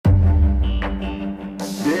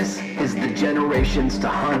Generations to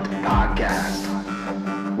Hunt podcast,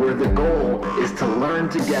 where the goal is to learn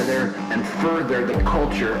together and further the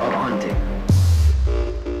culture of hunting.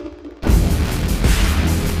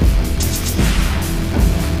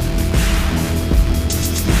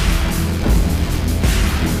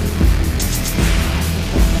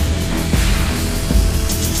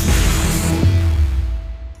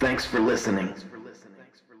 Thanks for listening.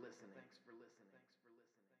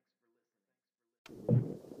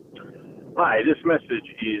 Hi, this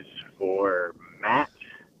message is for Matt.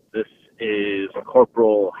 This is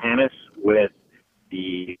Corporal Hannes with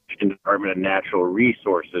the Michigan Department of Natural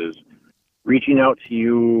Resources, reaching out to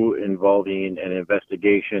you involving an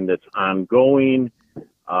investigation that's ongoing.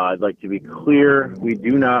 I'd like to be clear, we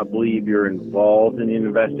do not believe you're involved in the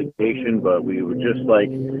investigation, but we would just like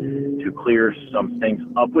to clear some things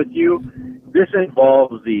up with you. This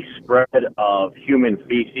involves the spread of human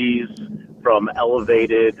feces from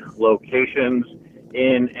elevated locations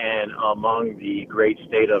in and among the great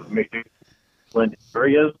state of Michigan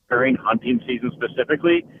areas during hunting season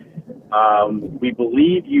specifically. We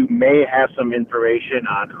believe you may have some information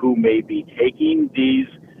on who may be taking these,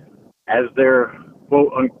 as they're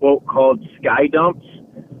quote-unquote called sky dumps.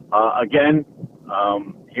 Again,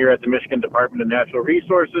 here at the Michigan Department of Natural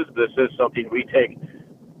Resources, this is something we take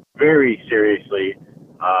very seriously.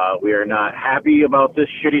 We are not happy about this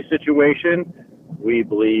shitty situation. We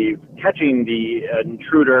believe catching the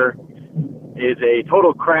intruder is a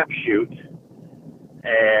total crapshoot,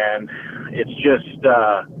 and it's just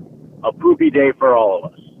a poopy day for all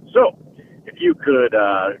of us. So, if you could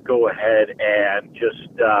go ahead and just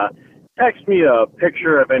text me a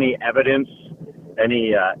picture of any evidence,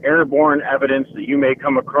 any airborne evidence that you may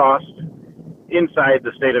come across inside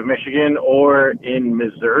the state of Michigan or in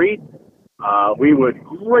Missouri. We would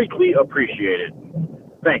greatly appreciate it.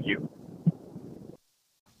 Thank you.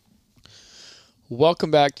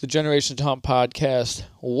 Welcome back to the Generation to Hunt podcast.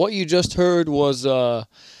 What you just heard was a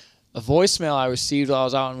voicemail I received while I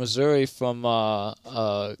was out in Missouri from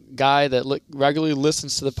a guy that regularly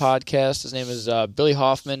listens to the podcast. His name is Billy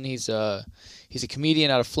Hoffman. He's a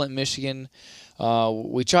comedian out of Flint, Michigan.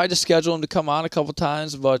 We tried to schedule him to come on a couple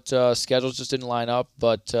times, but schedules just didn't line up.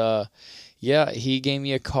 But yeah, he gave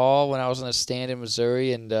me a call when I was on a stand in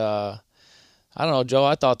Missouri, and I don't know, Joe.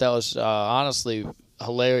 I thought that was honestly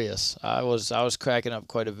hilarious. I was cracking up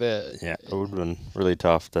quite a bit. Yeah, it would have been really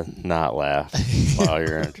tough to not laugh while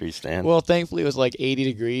you're in a tree stand. Well, thankfully it was like 80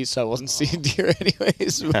 degrees, so I wasn't seeing deer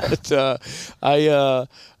anyways. But I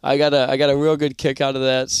got a real good kick out of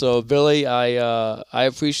that. So Billy, I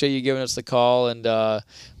appreciate you giving us the call, and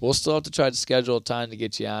we'll still have to try to schedule a time to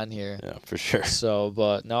get you on here. Yeah, for sure. So,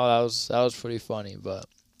 but no, that was pretty funny. But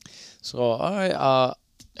so all right.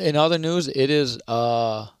 In other news,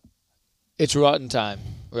 it's rutting time,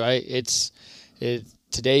 right?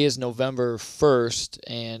 Today is November 1st,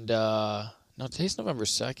 and no, today's November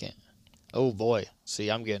 2nd. Oh boy, see,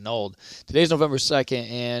 I'm getting old. Today's November 2nd,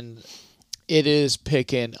 and it is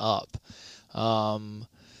picking up. I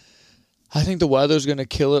think the weather's going to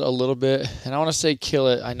kill it a little bit, and I want to say kill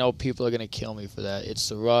it. I know people are going to kill me for that. It's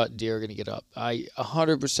the rut. Deer are going to get up. I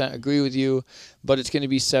 100% agree with you, but it's going to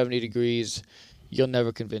be 70 degrees. You'll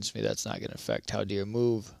never convince me that's not going to affect how deer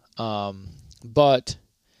move. But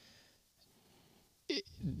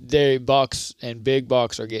bucks and big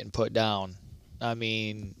bucks are getting put down. I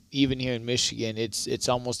mean, even here in Michigan, it's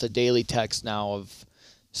almost a daily text now of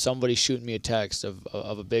somebody shooting me a text of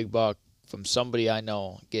a big buck from somebody I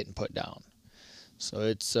know getting put down. So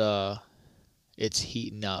it's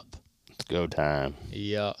heating up. It's go time.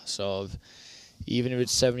 Yeah. So even if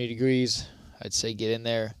it's 70 degrees, I'd say get in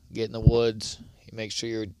there, get in the woods. Make sure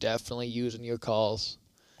you're definitely using your calls.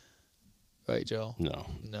 Right, Joe?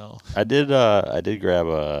 No. I did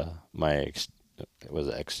grab my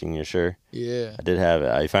extinguisher. Yeah. I did have it.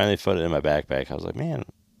 I finally put it in my backpack. I was like, man,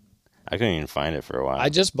 I couldn't even find it for a while. I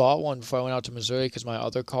just bought one before I went out to Missouri because my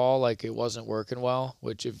other call, it wasn't working well,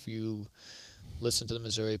 which if you listen to the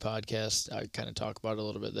Missouri podcast, I kind of talk about it a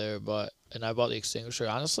little bit there. And I bought the extinguisher.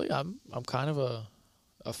 Honestly, I'm kind of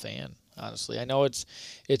a fan, honestly. I know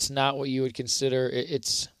it's not what you would consider.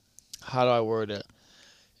 It's, how do I word it?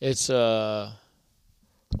 It's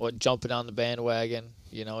jumping on the bandwagon.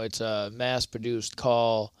 You know, it's a mass-produced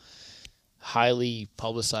call, highly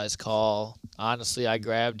publicized call. Honestly, I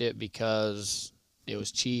grabbed it because it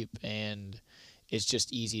was cheap and it's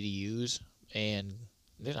just easy to use, and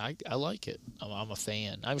I like it. I'm a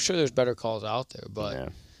fan. I'm sure there's better calls out there, but yeah.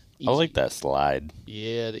 I like that slide.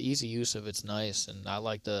 Yeah, the easy use of it's nice, and I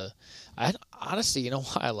like honestly, you know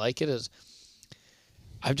why I like it is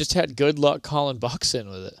I've just had good luck calling bucks in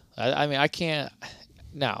with it. I mean, I can't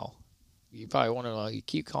now. you probably wonder, like, you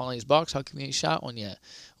keep calling these bucks. How come you ain't shot one yet?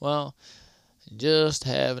 Well, just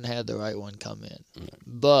haven't had the right one come in.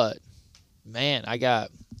 But, man, I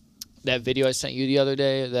got that video I sent you the other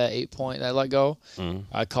day, that 8-point that I let go.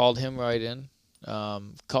 I called him right in.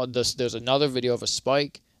 There's another video of a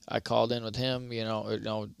spike. I called in with him,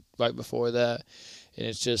 right before that. And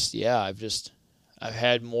it's just, I've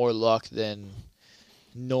had more luck than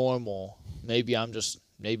normal. Maybe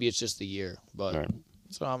it's just the year, but Right.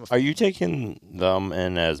 so Are you taking them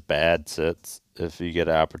in as bad sits if you get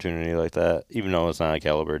an opportunity like that, even though it's not a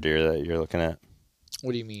caliber deer that you're looking at?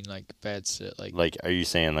 What do you mean, like bad sit? Like, are you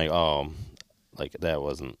saying like, oh, like that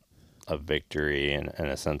wasn't a victory in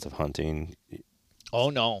a sense of hunting? Oh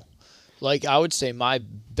no, like I would say my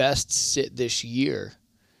best sit this year.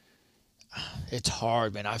 It's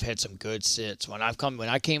hard, man. I've had some good sits. When I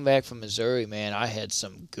came back from Missouri, man, I had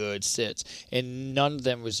some good sits, and none of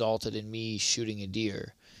them resulted in me shooting a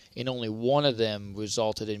deer, and only one of them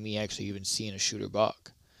resulted in me actually even seeing a shooter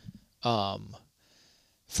buck.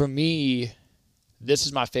 For me, this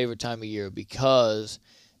is my favorite time of year because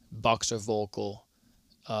bucks are vocal,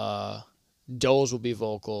 does will be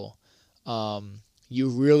vocal. You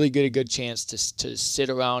really get a good chance to sit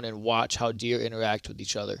around and watch how deer interact with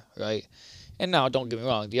each other, right? And now, don't get me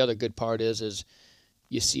wrong, the other good part is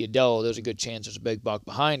you see a doe, there's a good chance there's a big buck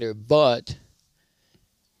behind her, but,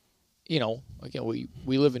 again, we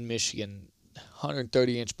live in Michigan.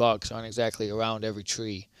 130-inch bucks aren't exactly around every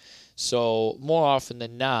tree. So more often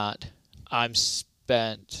than not, I'm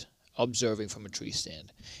spent observing from a tree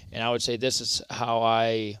stand. And I would say this is how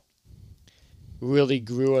I really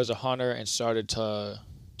grew as a hunter and started to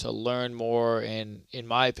learn more and, in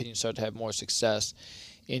my opinion, started to have more success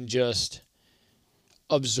in just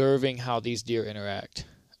observing how these deer interact.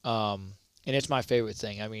 And it's my favorite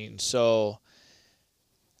thing. I mean, so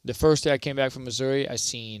the first day I came back from Missouri, I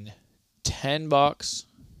seen 10 bucks.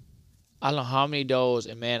 I don't know how many does,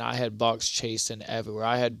 and man, I had bucks chasing everywhere.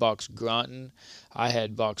 I had bucks grunting. I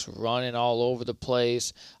had bucks running all over the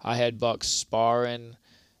place. I had bucks sparring.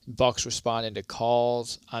 Bucks responding to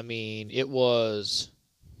calls. I mean, it was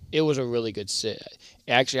a really good sit.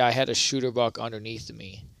 Actually, I had a shooter buck underneath of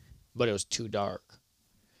me, but it was too dark.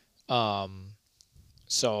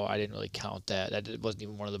 So I didn't really count that. That wasn't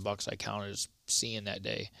even one of the bucks I counted as seeing that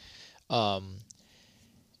day.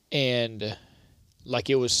 And like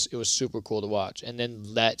it was super cool to watch. And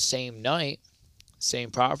then that same night,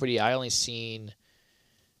 same property, I only seen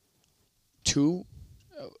two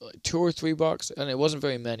or three bucks, and it wasn't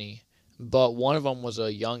very many. But one of them was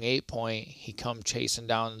a young 8-point. He come chasing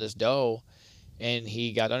down this doe, and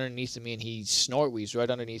he got underneath of me, and he snort wheezed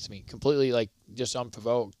right underneath me, completely like just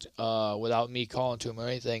unprovoked, without me calling to him or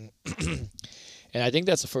anything. And I think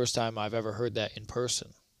that's the first time I've ever heard that in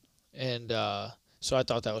person. And so I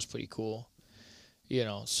thought that was pretty cool.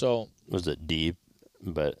 So Was it deep,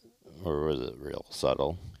 or was it real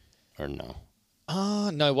subtle, or no?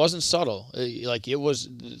 No, it wasn't subtle. It was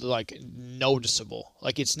like noticeable.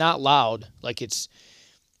 Like it's not loud. Like it's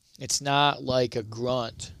not like a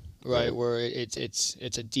grunt, right? Right. Where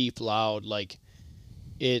it's a deep loud. Like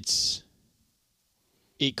it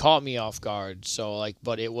caught me off guard. So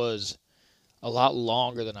but it was a lot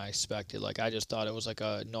longer than I expected. Like I just thought it was like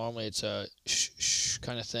normally it's a shh, shh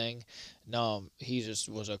kind of thing. No, he just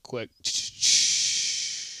was a quick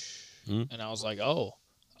shh, and I was like, oh,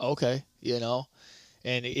 okay,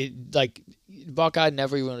 And it like buck I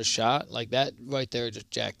never even a shot like that right there just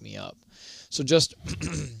jacked me up. So just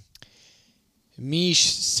me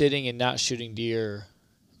sitting and not shooting deer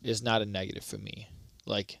is not a negative for me.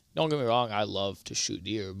 Like, don't get me wrong, I love to shoot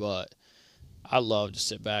deer, but I love to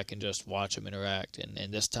sit back and just watch them interact.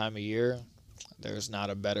 And this time of year, there's not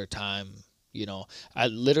a better time. I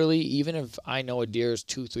literally, even if I know a deer is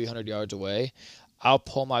 200-300 yards away, I'll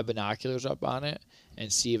pull my binoculars up on it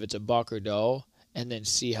and see if it's a buck or doe, and then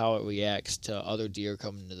see how it reacts to other deer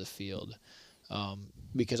coming into the field.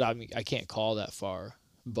 Because I can't call that far,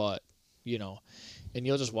 but, and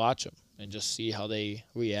you'll just watch them and just see how they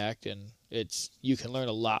react. And you can learn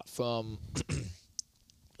a lot from,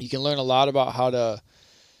 you can learn a lot about how to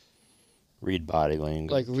Read body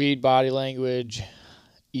language. like read body language.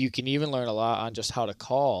 You can even learn a lot on just how to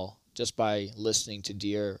call just by listening to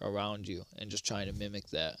deer around you and just trying to mimic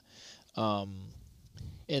that.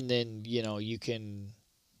 And then, you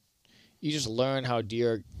just learn how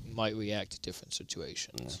deer might react to different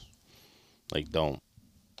situations. Like, don't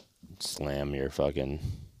slam your fucking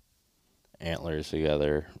antlers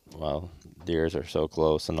together while deers are so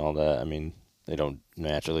close and all that. I mean, they don't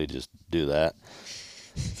naturally just do that.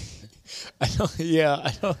 I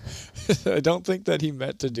don't think that he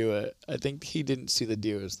meant to do it. I think he didn't see the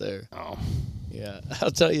deer was there. Oh, Yeah,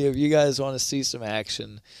 I'll tell you, if you guys want to see some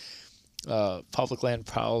action, Public Land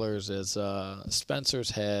Prowlers is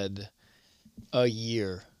Spencer's had a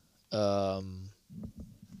year. I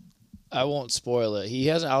won't spoil it. He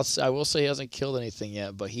hasn't. I will say he hasn't killed anything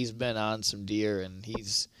yet, but he's been on some deer, and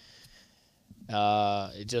he's.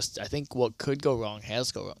 It just, I think what could go wrong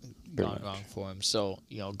has gone wrong for him. So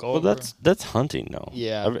go. well, over. that's hunting though.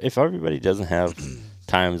 Yeah. If everybody doesn't have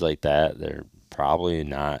times like that, they're probably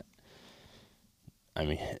not. I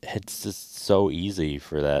mean, it's just so easy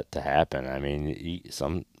for that to happen. I mean,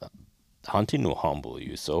 some hunting will humble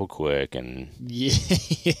you so quick, and Yeah,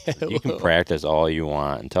 you can practice all you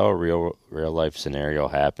want until a real life scenario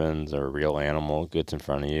happens or a real animal gets in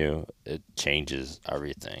front of you. It changes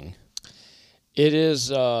everything. It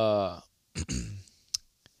is.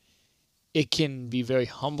 It can be very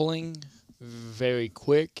humbling, very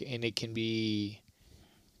quick, and it can be,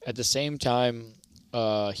 at the same time,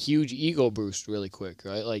 a huge ego boost really quick,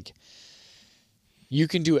 right? Like, you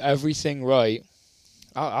can do everything right.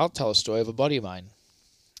 I'll tell a story of a buddy of mine.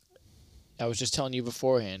 I was just telling you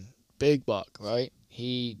beforehand. Big buck, right?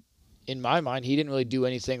 In my mind, he didn't really do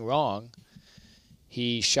anything wrong.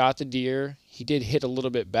 He shot the deer. He did hit a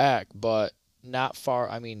little bit back, but not far.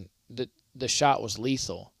 I mean, the shot was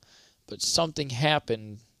lethal, but something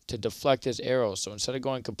happened to deflect his arrow. So instead of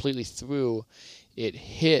going completely through, it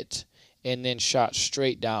hit and then shot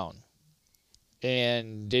straight down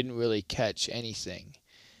and didn't really catch anything.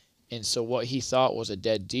 And so what he thought was a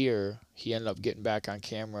dead deer, he ended up getting back on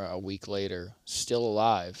camera a week later, still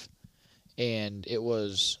alive, and it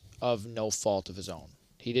was of no fault of his own.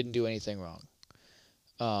 He didn't do anything wrong.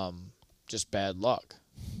 Just bad luck.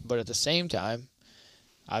 But at the same time,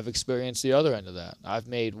 I've experienced the other end of that. I've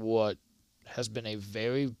made what has been a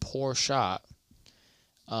very poor shot,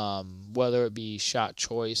 whether it be shot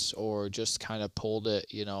choice or just kind of pulled it,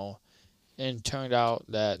 and turned out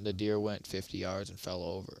that the deer went 50 yards and fell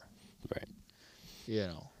over. Right.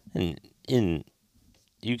 And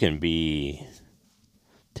you can be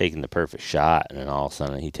taking the perfect shot, and then all of a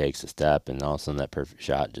sudden he takes a step, and all of a sudden that perfect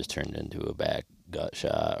shot just turned into a back gut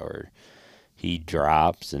shot, or he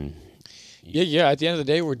drops and. Yeah. At the end of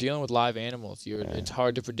the day, we're dealing with live animals. It's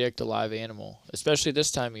hard to predict a live animal, especially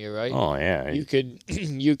this time of year, right? Oh yeah. You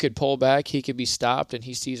could pull back. He could be stopped, and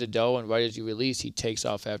he sees a doe, and right as you release, he takes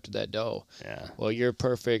off after that doe. Yeah. Well, your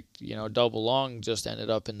perfect, double long just ended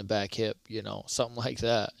up in the back hip, something like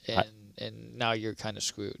that, and now you're kind of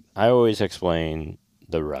screwed. I always explain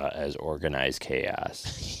the rut as organized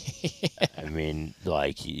chaos. I mean,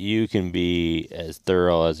 like, you can be as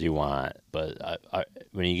thorough as you want, but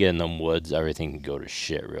when you get in them woods, everything can go to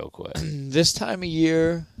shit real quick. This time of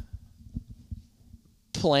year,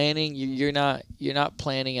 planning, you're not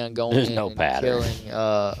planning on going There's in no and pattern.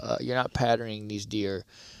 killing. You're not patterning these deer.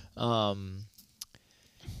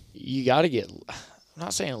 You got to get. I'm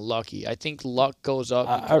not saying lucky. I think luck goes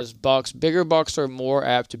up because bigger bucks are more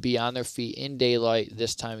apt to be on their feet in daylight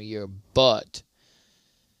this time of year, but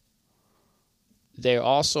they're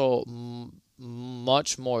also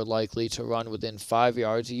much more likely to run within 5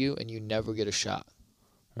 yards of you and you never get a shot.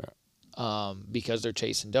 Because they're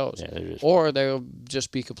chasing does. Yeah, or they'll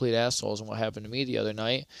just be complete assholes. And what happened to me the other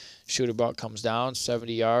night, shooter buck comes down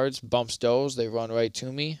 70 yards, bumps does, they run right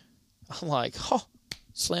to me. I'm like,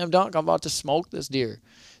 slam dunk, I'm about to smoke this deer.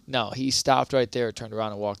 No, he stopped right there, turned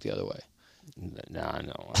around, and walked the other way. Nah,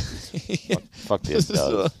 no. Fuck this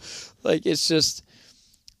does. Like, it's just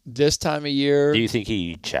this time of year. Do you think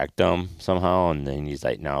he checked them somehow, and then he's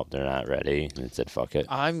like, nope, they're not ready, and said, fuck it?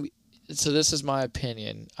 So this is my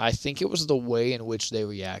opinion. I think it was the way in which they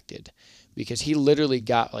reacted. Because he literally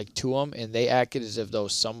got, to them, and they acted as if though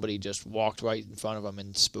somebody just walked right in front of them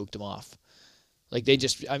and spooked them off. Like, they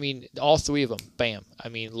just, all three of them, bam.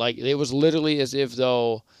 It was literally as if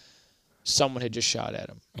though someone had just shot at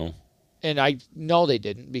him. Oh. And I know they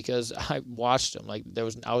didn't because I watched them. I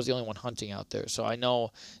was the only one hunting out there. So I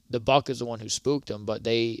know the buck is the one who spooked them, but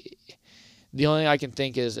the only thing I can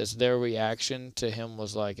think is their reaction to him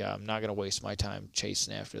was like, I'm not going to waste my time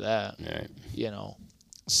chasing after that. Right.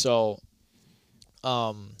 So,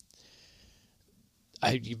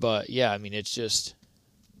 it's just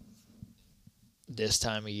this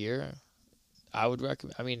time of year, I would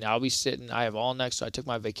recommend. I'll be sitting. I have all next. So I took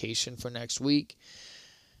my vacation for next week.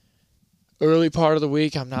 Early part of the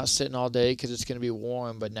week, I'm not sitting all day because it's going to be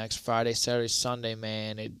warm. But next Friday, Saturday, Sunday,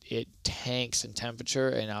 man, it tanks in temperature,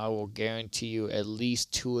 and I will guarantee you at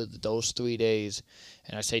least 2 of those 3 days.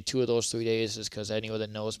 And I say 2 of those 3 days is because anyone that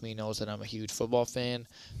knows me knows that I'm a huge football fan.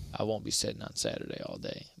 I won't be sitting on Saturday all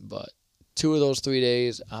day, but 2 of those 3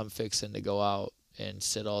 days, I'm fixing to go out and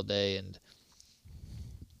sit all day and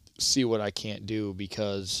see what I can't do,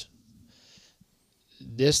 because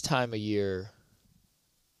this time of year,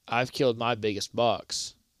 I've killed my biggest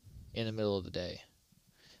bucks in the middle of the day.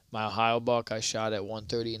 My Ohio buck I shot at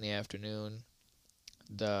 1:30 in the afternoon.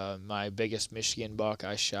 My biggest Michigan buck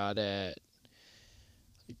I shot at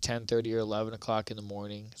 10:30 or 11 o'clock in the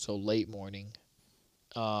morning, so late morning.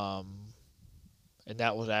 And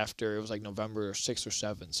that was after, it was like November 6th or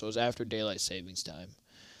 7th, so it was after daylight savings time,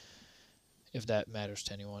 if that matters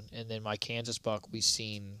to anyone. And then my Kansas buck,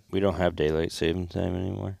 we don't have daylight saving time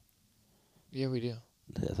anymore. Yeah, we do.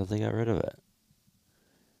 I thought they got rid of it.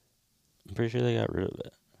 I'm pretty sure they got rid of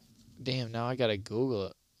it. Damn, now I gotta Google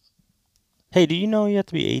it. Hey, do you know you have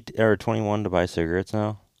to be 8 or 21 to buy cigarettes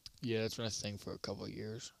now? Yeah, that's been a thing for a couple of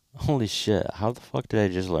years. Holy shit! How the fuck did I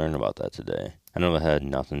just learn about that today? I know it had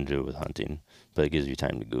nothing to do with hunting, but it gives you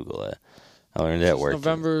time to Google it. I learned it at work.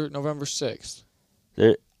 November 6th.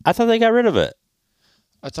 I thought they got rid of it.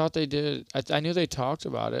 I thought they did. I knew they talked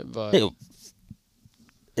about it, but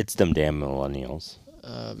it's them damn millennials.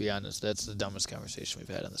 Be honest, that's the dumbest conversation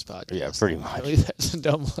we've had on this podcast. Yeah, pretty much. That's the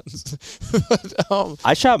dumb ones.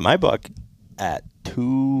 I shot my buck at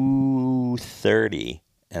 2:30,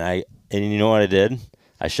 and you know what I did?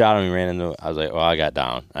 I shot him and ran into. I was like, I got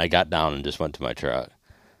down. I got down and just went to my truck.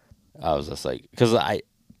 I was just like, because I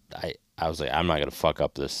was like, I'm not gonna fuck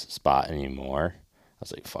up this spot anymore. I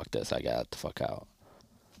was like, fuck this. I got the fuck out.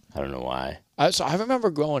 I don't know why. So I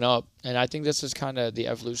remember growing up, and I think this is kind of the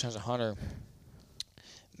evolution as a hunter.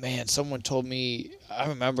 Man, someone told me, I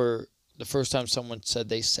remember the first time someone said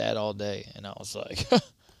they sat all day, and I was like,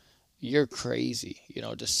 you're crazy,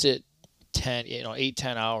 to sit 8,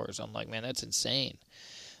 10 hours. I'm like, man, that's insane.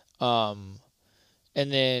 And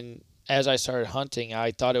then as I started hunting,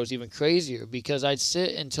 I thought it was even crazier, because I'd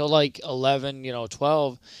sit until like 11,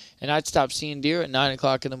 12, and I'd stop seeing deer at 9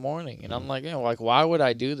 o'clock in the morning. And I'm like, why would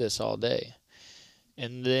I do this all day?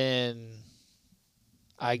 And then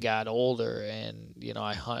I got older, and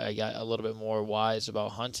I got a little bit more wise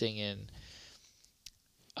about hunting, and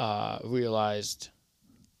realized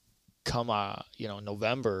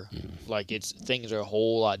November, like things are a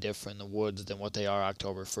whole lot different in the woods than what they are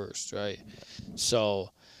October 1st, right?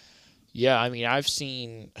 So yeah, I mean, I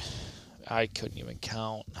couldn't even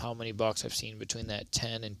count how many bucks I've seen between that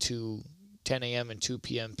 10 a.m. and 2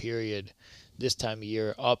 p.m. period this time of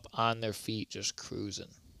year, up on their feet, just cruising.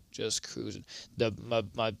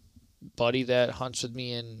 My buddy that hunts with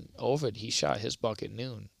me in Ovid, he shot his buck at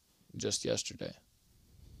noon just yesterday.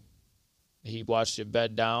 He watched it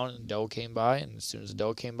bed down, and doe came by, and as soon as the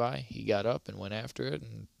doe came by, he got up and went after it,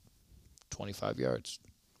 and 25 yards,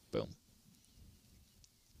 boom.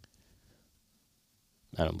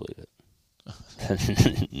 I don't believe it.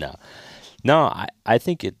 No, I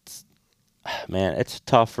think it's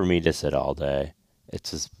tough for me to sit all day.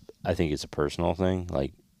 I think it's a personal thing.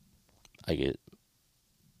 Like, I get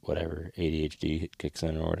whatever ADHD kicks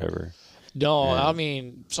in or whatever. No, I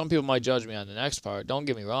mean, some people might judge me on the next part. Don't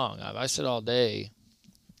get me wrong. I sit all day.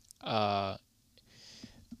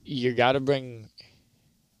 You have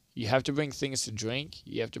to bring things to drink.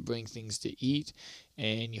 You have to bring things to eat,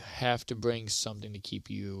 and you have to bring something to keep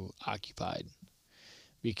you occupied.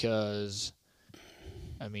 Because,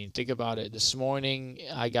 I mean, think about it. This morning,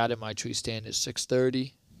 I got in my tree stand at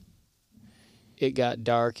 6:30. It got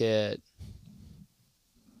dark at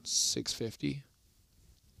 6:50.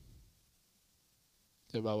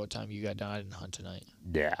 About what time you got done? I didn't hunt tonight.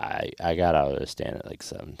 Yeah, I got out of the stand at like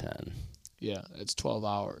 7:10. Yeah, it's 12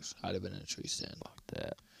 hours. I'd have been in a tree stand. Fuck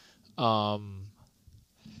that.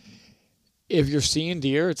 If you're seeing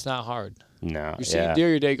deer, it's not hard. No, you're seeing deer,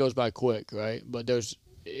 your day goes by quick, right? But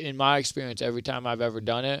in my experience, every time I've ever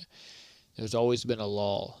done it, there's always been a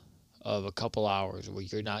lull of a couple hours where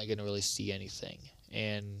you're not going to really see anything.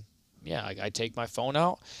 And yeah, I take my phone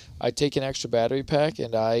out, I take an extra battery pack,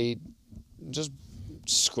 and I just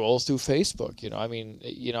scroll through Facebook.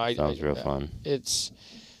 Sounds real fun. It's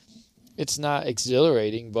not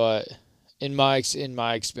exhilarating, but in my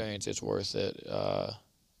experience, it's worth it.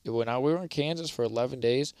 When we were in Kansas for 11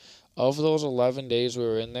 days, of those 11 days we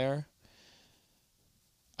were in there,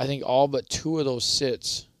 I think all but 2 of those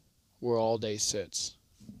sits were all-day sits.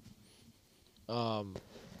 So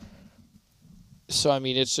I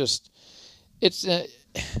mean, it's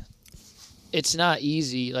not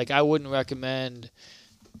easy. Like, I wouldn't recommend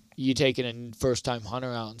you taking a first-time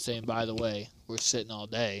hunter out and saying, by the way, we're sitting all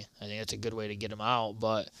day. I think that's a good way to get them out.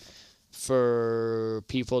 But for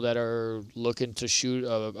people that are looking to shoot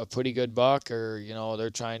a pretty good buck, or, they're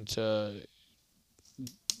trying to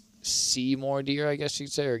see more deer, I guess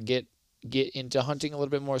you'd say, or get get into hunting a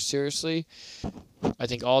little bit more seriously, I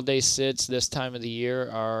think all day sits this time of the year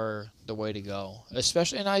are the way to go.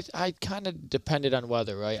 Especially, and I kind of depended on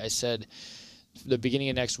weather, right? I said the beginning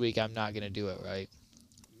of next week I'm not going to do it, right?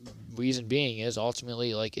 Reason being is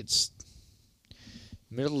ultimately, like, it's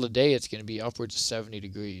middle of the day, it's going to be upwards of 70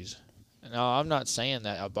 degrees. Now, I'm not saying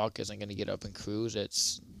that a buck isn't going to get up and cruise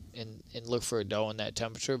and look for a doe in that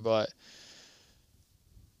temperature, but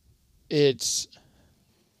it's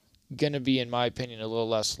going to be, in my opinion, a little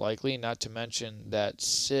less likely, not to mention that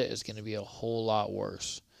sit is going to be a whole lot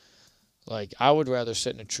worse. Like, I would rather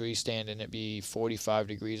sit in a tree stand and it be 45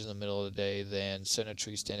 degrees in the middle of the day than sit in a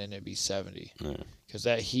tree stand and it be 70. Because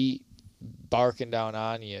that heat barking down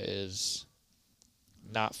on you is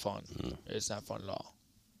not fun. It's not fun at all.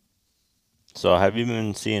 So have you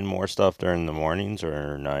been seeing more stuff during the mornings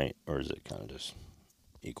or night, or is it kind of just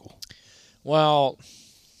equal? Well,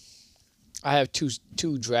 I have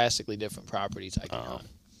two drastically different properties I can hunt.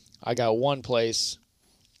 I got one place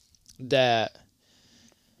that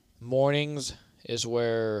mornings is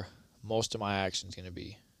where most of my action's going to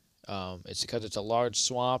be. It's because it's a large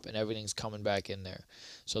swamp and everything's coming back in there.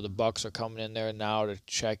 So the bucks are coming in there now to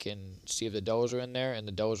check and see if the does are in there, and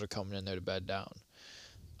the does are coming in there to bed down.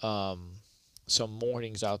 So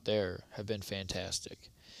mornings out there have been fantastic.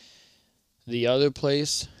 The other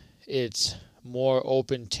place, it's more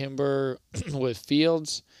open timber with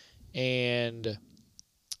fields, and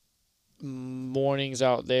mornings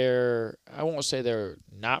out there, I won't say they're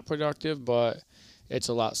not productive, but it's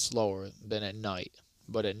a lot slower than at night.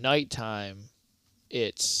 But at nighttime,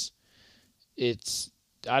 it's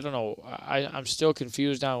I don't know, I'm still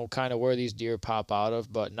confused on kind of where these deer pop out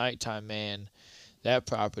of, but nighttime, man, that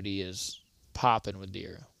property is popping with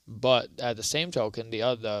deer. But at the same token, the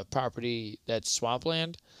other property that's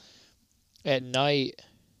swampland, at night,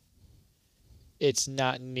 it's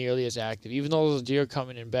not nearly as active. Even though those deer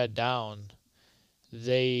coming in bed down,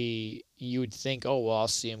 you would think, oh, well, I'll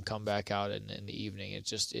see them come back out in the evening.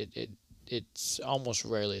 It's almost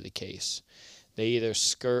rarely the case. They either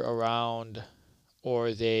skirt around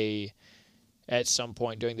or they, at some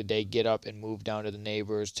point during the day, get up and move down to the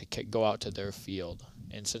neighbors to go out to their field.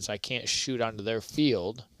 And since I can't shoot onto their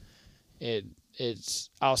field,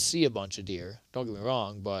 I'll see a bunch of deer. Don't get me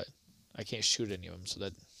wrong, but I can't shoot any of them, so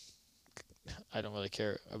that I don't really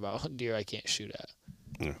care about deer I can't shoot at.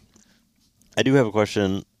 Yeah. I do have a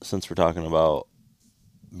question, since we're talking about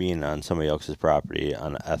being on somebody else's property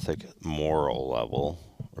on an ethic, moral level,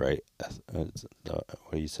 right?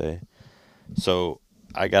 What do you say? So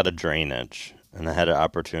I got a drainage, and I had an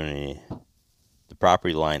opportunity. The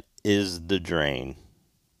property line is the drain,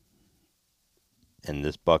 and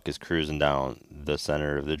this buck is cruising down the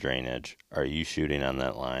center of the drainage. Are you shooting on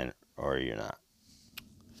that line, or are you not?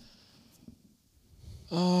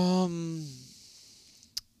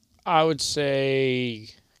 I would say,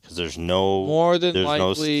 because there's no more than there's likely,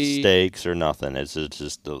 no stakes or nothing. It's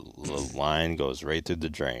just the line goes right through the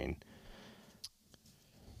drain.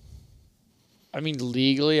 I mean,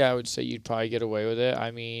 legally, I would say you'd probably get away with it.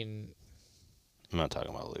 I mean, I'm not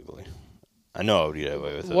talking about legally. I know I would get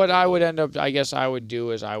away with it. What I would end up, I guess I would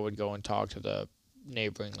do is I would go and talk to the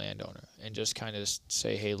neighboring landowner and just kind of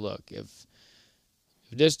say, hey, look, if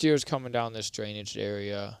this deer is coming down this drainage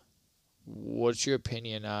area, what's your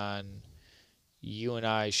opinion on you and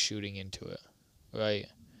I shooting into it, right?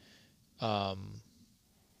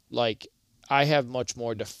 Like, I have much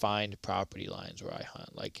more defined property lines where I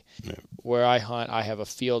hunt. Like, where I hunt, I have a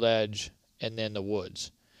field edge and then the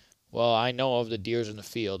woods. Well, I know if the deer's in the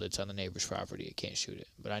field, it's on the neighbor's property. I can't shoot it.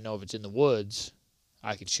 But I know if it's in the woods,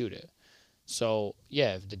 I can shoot it. So,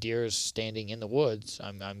 yeah, if the deer is standing in the woods,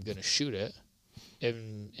 I'm going to shoot it.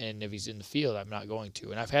 And if he's in the field, I'm not going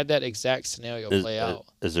to. And I've had that exact scenario play out.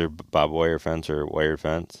 Is there barbed wire fence or wire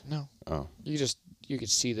fence? No. Oh. You could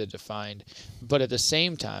see the defined. But at the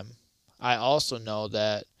same time, I also know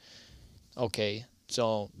that, okay,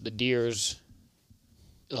 so the deer's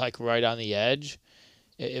like right on the edge.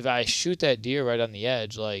 If I shoot that deer right on the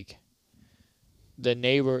edge, like, the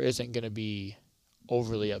neighbor isn't going to be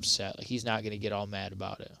overly upset. Like, he's not going to get all mad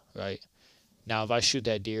about it, right? Now, if I shoot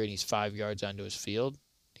that deer and he's 5 yards onto his field,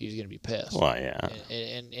 he's going to be pissed. Well, yeah.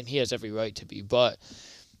 And he has every right to be. But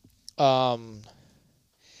I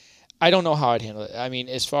don't know how I'd handle it. I mean,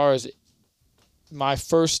 as far as my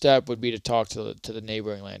first step would be to talk to the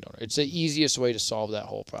neighboring landowner. It's the easiest way to solve that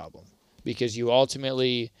whole problem. Because you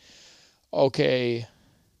ultimately, okay,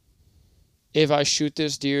 if I shoot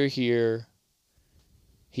this deer here,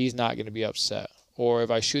 he's not going to be upset. Or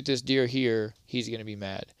if I shoot this deer here, he's going to be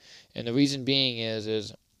mad. And the reason being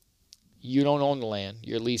is you don't own the land.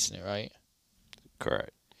 You're leasing it, right?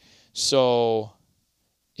 Correct. So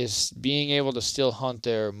is being able to still hunt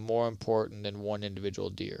there more important than one individual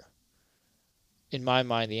deer? In my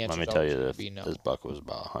mind, the answer Let me is tell always you going this, to be no. this buck was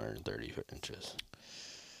about 130 inches.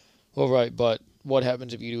 Well, right, but what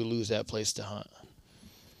happens if you do lose that place to hunt?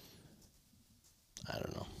 I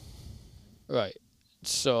don't know. Right.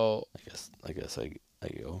 So I guess I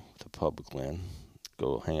go to public land,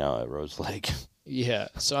 go hang out at Rose Lake. yeah.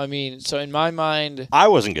 So I mean, so in my mind, I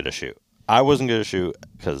wasn't gonna shoot.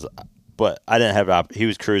 But I didn't have. He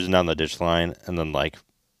was cruising down the ditch line, and then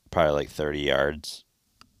probably 30 yards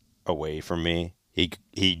away from me,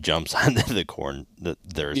 he jumps onto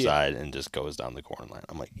their Yeah. side and just goes down the corn line.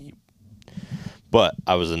 I'm like, but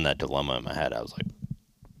I was in that dilemma in my head. I was like,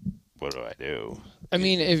 what do I do? I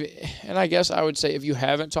mean, and I guess I would say if you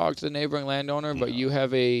haven't talked to the neighboring landowner, but you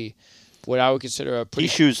have what I would consider a pretty.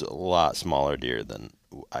 He shoots a lot smaller deer than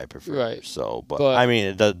I prefer. Right. So, but But I mean,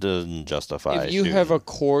 it doesn't justify. If you shooting. have a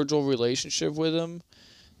cordial relationship with him,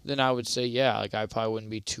 then I would say, yeah, like I probably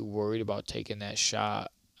wouldn't be too worried about taking that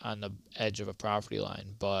shot on the edge of a property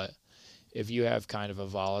line. But if you have kind of a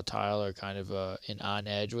volatile or kind of an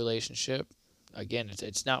on-edge relationship, again,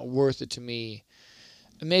 it's not worth it to me.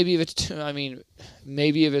 Maybe if it's,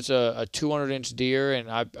 maybe if it's a 200-inch deer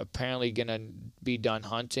and I'm apparently gonna be done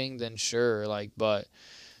hunting, then sure. But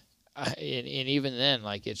and even then,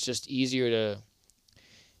 it's just easier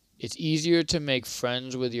to make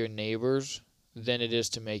friends with your neighbors than it is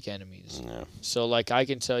to make enemies. Yeah. So I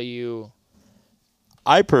can tell you,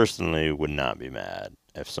 I personally would not be mad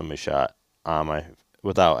if somebody shot on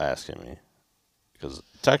without asking me, because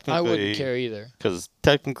technically I wouldn't care either. Because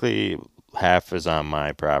technically, half is on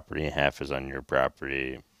my property, half is on your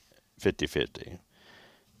property, 50-50.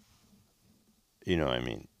 You know what I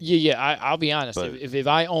mean? Yeah. I'll be honest. But, If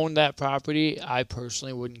I owned that property, I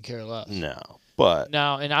personally wouldn't care less. No, but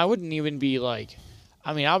now, and I wouldn't even be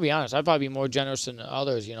I'll be honest. I'd probably be more generous than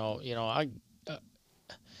others.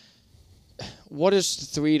 What is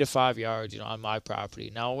 3 to 5 yards, on my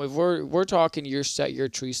property? Now, if we're talking, you set your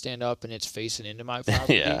tree stand up and it's facing into my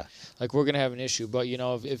property, yeah, we're gonna have an issue. But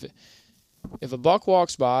if a buck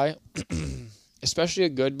walks by, especially a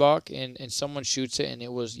good buck, and someone shoots it and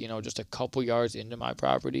it was just a couple yards into my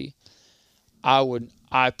property,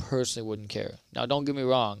 I personally wouldn't care. Now, don't get me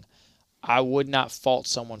wrong. I would not fault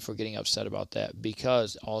someone for getting upset about that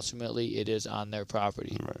because ultimately it is on their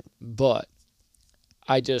property. right. But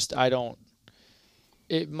I don't.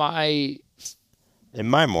 In my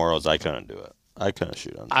morals, I couldn't do it. I couldn't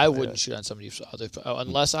shoot on. I wouldn't shoot on somebody's other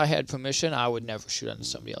unless I had permission. I would never shoot on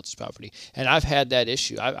somebody else's property. And I've had that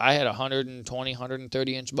issue. I had a 120,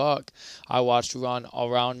 130-inch buck I watched run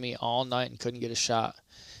around me all night and couldn't get a shot.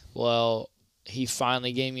 Well, he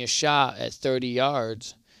finally gave me a shot at 30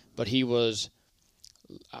 yards. But he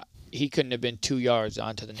couldn't have been 2 yards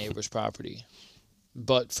onto the neighbor's property.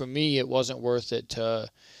 But for me, it wasn't worth it to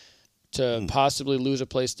possibly lose a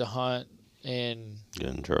place to hunt and get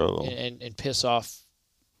in trouble and piss off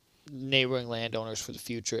neighboring landowners for the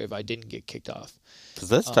future if I didn't get kicked off. Because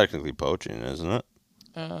that's technically poaching, isn't it?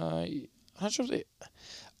 I'm not sure if they.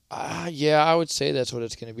 Yeah, I would say that's what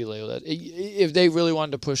it's going to be labeled as. If they really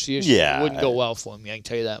wanted to push the issue, it wouldn't go well for me. I can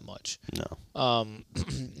tell you that much. No.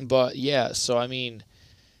 But yeah, so I mean,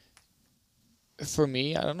 for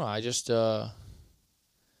me, I don't know. I just, I'm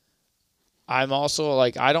also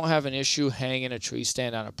I don't have an issue hanging a tree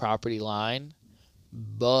stand on a property line,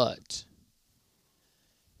 but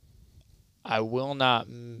I will not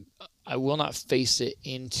face it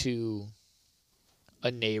into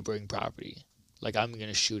a neighboring property. I'm going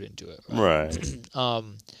to shoot into it. Right.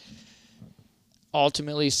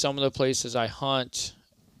 Ultimately, some of the places I hunt,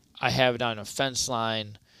 I have it on a fence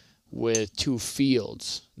line with 2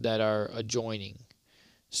 fields that are adjoining.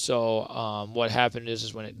 So what happened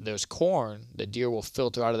is when there's corn, the deer will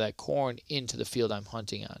filter out of that corn into the field I'm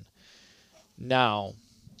hunting on. Now,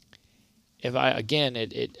 if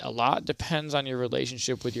it a lot depends on your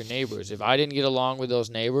relationship with your neighbors. If I didn't get along with those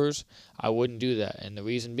neighbors, I wouldn't do that. And the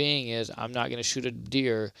reason being is I'm not going to shoot a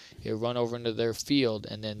deer, he'll run over into their field,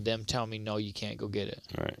 and then them tell me, no, you can't go get it.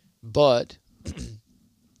 Right. But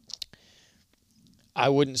I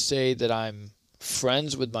wouldn't say that I'm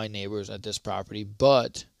friends with my neighbors at this property,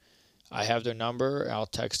 but I have their number. I'll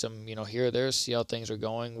text them, here or there, see how things are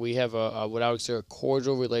going. We have what I would say a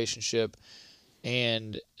cordial relationship.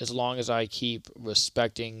 And as long as I keep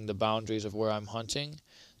respecting the boundaries of where I'm hunting,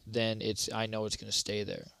 then I know it's going to stay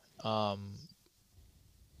there.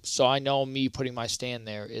 So I know me putting my stand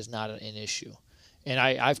there is not an issue. And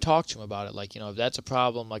I've talked to him about it. If that's a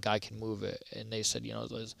problem, I can move it. And they said,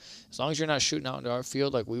 as long as you're not shooting out into our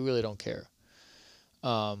field, we really don't care.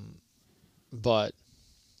 But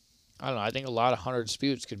I don't know. I think a lot of hunter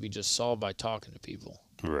disputes could be just solved by talking to people.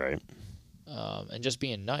 Right. And just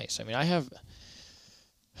being nice. I mean, I have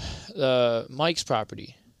Mike's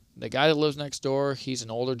property. The guy that lives next door, he's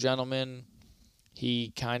an older gentleman.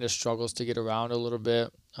 He kind of struggles to get around a little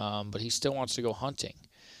bit, but he still wants to go hunting.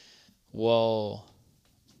 Well,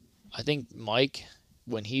 I think Mike,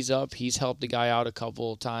 when he's up, he's helped the guy out a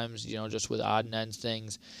couple of times, just with odd and ends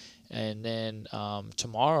things. And then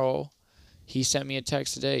tomorrow, he sent me a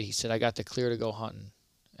text today. He said, I got the clear to go hunting.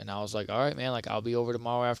 And I was like, all right, man, I'll be over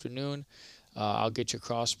tomorrow afternoon. I'll get your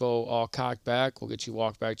crossbow all cocked back. We'll get you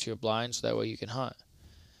walked back to your blind so that way you can hunt.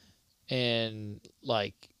 And,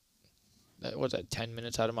 what's that, 10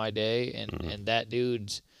 minutes out of my day? And that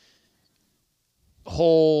dude's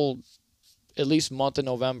whole, at least month of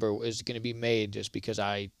November, is going to be made just because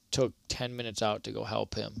I took 10 minutes out to go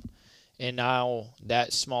help him. And now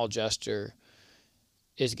that small gesture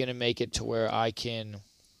is going to make it to where I can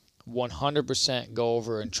 100% go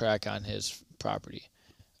over and track on his property.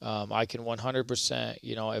 I can 100%,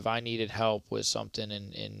 if I needed help with something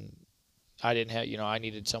and I didn't have, I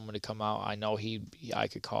needed someone to come out, I know I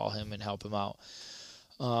could call him and help him out.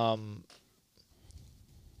 I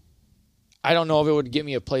don't know if it would get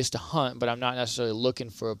me a place to hunt, but I'm not necessarily looking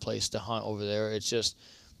for a place to hunt over there. I just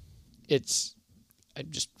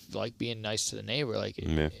like being nice to the neighbor.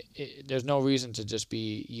 There's no reason to just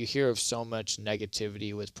be. You hear of so much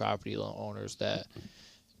negativity with property owners that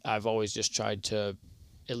I've always just tried to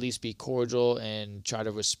at least be cordial and try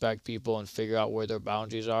to respect people and figure out where their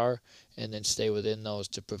boundaries are, and then stay within those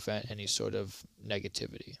to prevent any sort of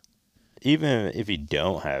negativity. Even if you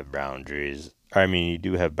don't have boundaries, you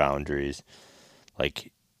do have boundaries.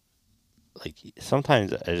 Like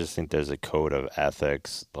sometimes I just think there's a code of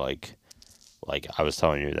ethics. Like I was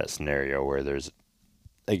telling you that scenario where there's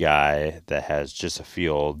a guy that has just a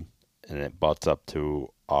field and it butts up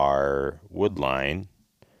to our wood line,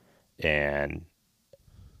 and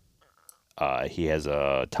he has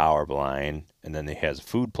a tower blind, and then he has a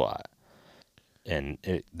food plot. And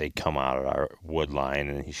they come out of our wood line,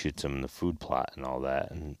 and he shoots them in the food plot and all that.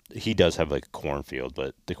 And he does have a cornfield,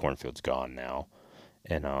 but the cornfield's gone now.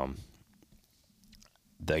 And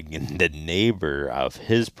the neighbor of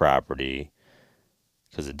his property,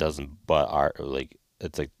 because it doesn't butt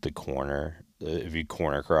it's like the corner. If you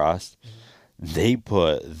corner cross, they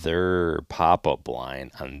put their pop-up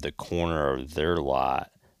blind on the corner of their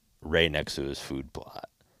lot, right next to his food plot.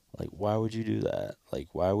 Why would you do that?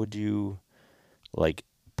 Why would you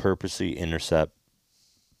purposely intercept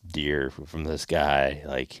deer from this guy?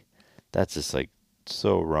 That's just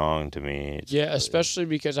so wrong to me. Especially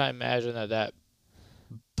because I imagine that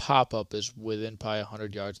pop-up is within probably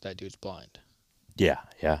 100 yards of that dude's blind. Yeah.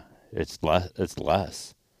 It's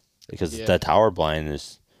less. Because the tower blind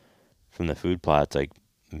is from the food plot's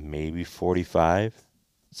maybe 45.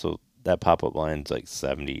 So that pop-up blind's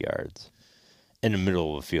 70 yards in the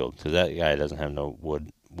middle of a field, because that guy doesn't have no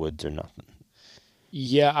woods or nothing.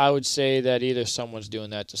 Yeah, I would say that either someone's doing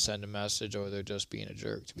that to send a message, or they're just being a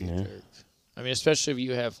jerk to be a jerk. Especially if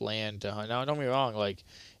you have land to hunt. Now, don't get me wrong,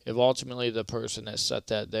 if ultimately the person that set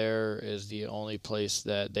that there is the only place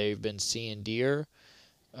that they've been seeing deer,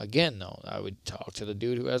 again, though, I would talk to the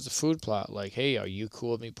dude who has the food plot, hey, are you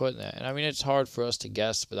cool with me putting that? And it's hard for us to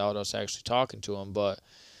guess without us actually talking to him, but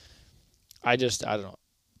I don't know.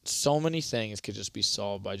 So many things could just be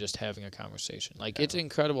solved by just having a conversation. It's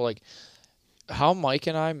incredible. How Mike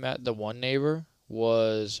and I met the one neighbor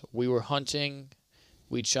was we were hunting.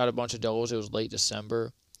 We'd shot a bunch of does. It was late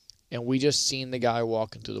December. And we just seen the guy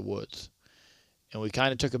walking through the woods. And we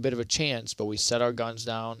kind of took a bit of a chance, but we set our guns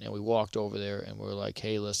down and we walked over there and we were like,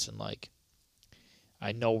 hey, listen,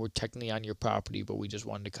 I know we're technically on your property, but we just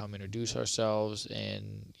wanted to come introduce ourselves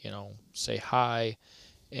and, say hi.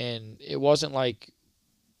 And it wasn't like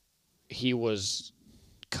he was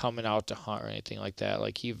coming out to hunt or anything like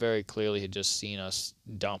that. He very clearly had just seen us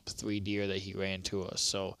dump 3 deer that he ran to us.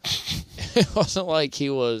 So it wasn't like he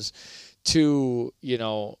was too,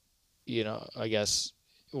 I guess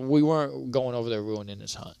we weren't going over there ruining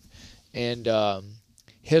his hunt. And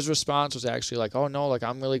his response was actually oh no,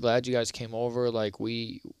 I'm really glad you guys came over.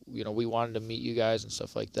 We wanted to meet you guys and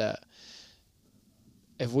stuff like that.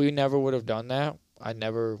 If we never would have done that,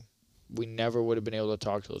 we never would have been able to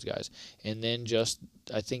talk to those guys. And then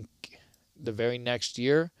I think the very next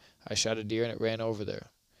year, I shot a deer and it ran over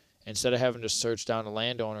there. Instead of having to search down a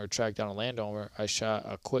landowner or track down a landowner, I shot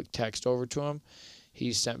a quick text over to him.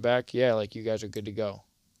 He sent back, you guys are good to go.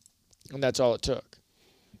 And that's all it took.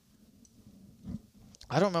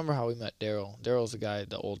 I don't remember how we met Daryl. Daryl's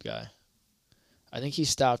the old guy. I think he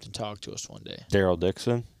stopped and talked to us one day. Daryl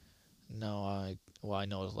Dixon? No, Well, I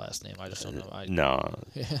know his last name. I just don't know. No.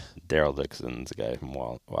 Daryl Dixon's the guy from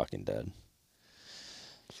Walking Dead.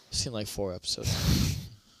 I've seen like 4 episodes.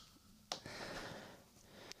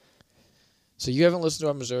 So you haven't listened to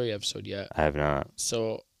our Missouri episode yet. I have not.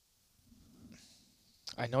 So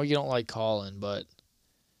I know you don't like calling, but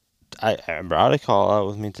I brought a call out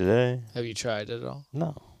with me today. have you tried it at all?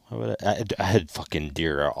 No. I had fucking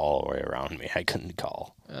deer all the way around me. I couldn't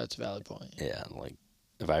call. That's a valid point. Yeah, like,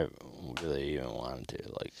 if I really even wanted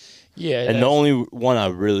to, like. Yeah. And the only one I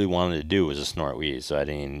really wanted to do was a snort wheeze, so I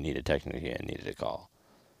didn't even need a technically. I needed a call.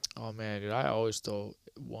 Oh man, dude! I always throw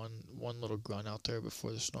one little grunt out there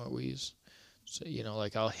before the snort wheeze. So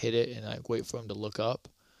like I'll hit it and I wait for them to look up,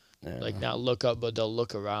 Yeah. like not look up, but they'll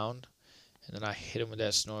look around, and then I hit them with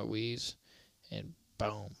that snort wheeze, and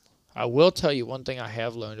boom. I will tell you one thing I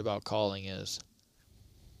have learned about calling is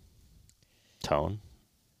Tone.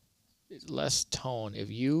 less tone. If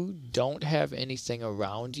you don't have anything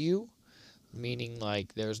around you, meaning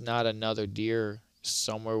like there's not another deer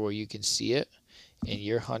somewhere where you can see it, and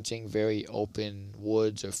you're hunting very open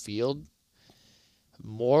woods or field,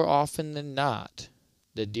 more often than not,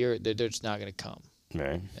 they're just not going to come.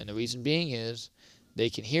 Right. And the reason being is they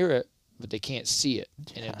can hear it, but they can't see it.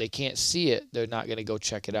 And if they can't see it, they're not going to go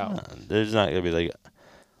check it out. There's not going to be like,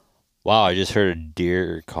 wow, I just heard a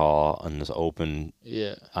deer call on this open,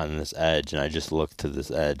 on this edge, and I just looked to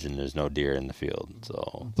this edge, and there's no deer in the field.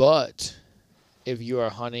 So. But if you are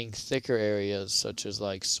hunting thicker areas, such as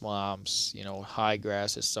like swamps, high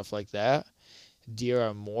grasses, stuff like that, deer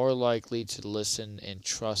are more likely to listen and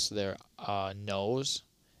trust their nose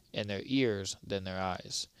and their ears than their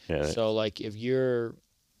eyes. Yeah. So like if you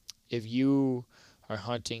are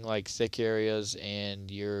hunting like thick areas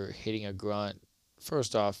and you're hitting a grunt,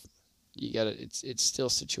 first off, it's still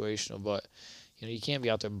situational, but you can't be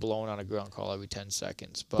out there blowing on a grunt call every 10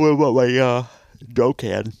 seconds. But what about my Joe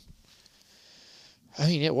can? I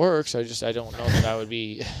mean, it works. I don't know that I would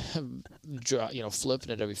be, flipping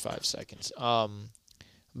it every 5 seconds.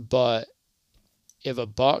 But if a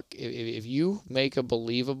buck, if you make a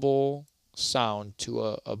believable sound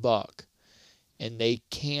to a buck, and they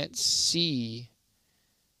can't see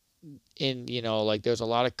in, like there's a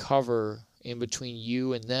lot of cover in between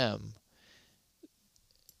you and them,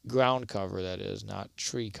 ground cover that is, not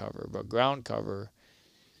tree cover, but ground cover,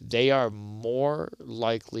 they are more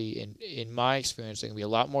likely, in my experience, they're going to be a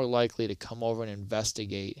lot more likely to come over and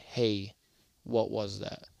investigate, hey, what was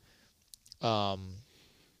that?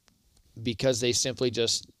 Because they simply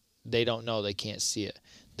they don't know, they can't see it.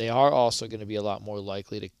 They are also going to be a lot more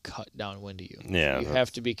likely to cut downwind to you. Yeah. You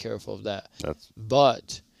have to be careful of that. That's.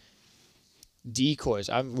 But decoys,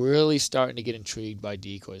 I'm really starting to get intrigued by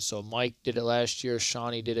decoys. So Mike did it last year,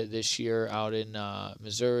 Shawnee did it this year out in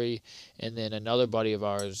Missouri, and then another buddy of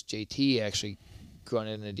ours, JT, actually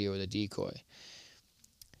grunted in a deer with a decoy.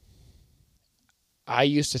 I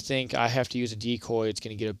used to think I have to use a decoy, it's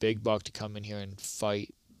going to get a big buck to come in here and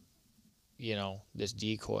fight, this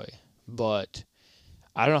decoy. But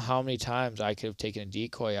I don't know how many times I could have taken a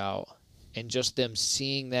decoy out, and just them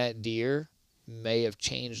seeing that deer may have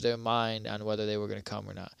changed their mind on whether they were going to come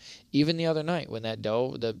or not. Even the other night when that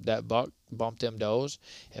doe, that buck bumped them does,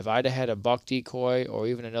 if I'd have had a buck decoy or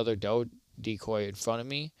even another doe decoy in front of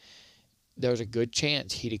me, there was a good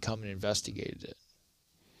chance he'd have come and investigated it.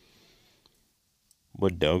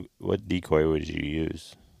 What decoy would you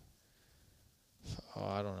use? Oh,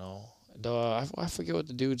 I don't know. I forget what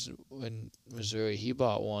the dude's in Missouri. He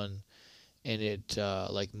bought one, and it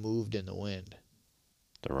moved in the wind.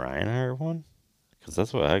 The Reinhardt one? Because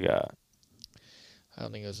that's what I got. I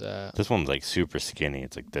don't think it was that. This one's like super skinny.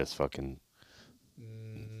 It's like this fucking.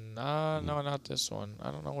 No, not this one.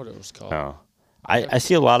 I don't know what it was called. Oh. I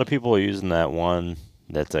see a lot of people using that one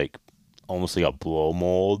that's like almost like a blow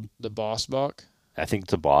mold. The Boss Buck? I think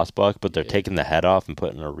it's a Boss Buck, but they're taking the head off and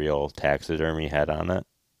putting a real taxidermy head on it.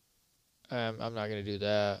 I'm not going to do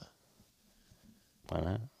that. Why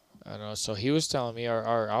not? I don't know. So he was telling me,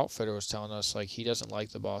 our outfitter was telling us, like, he doesn't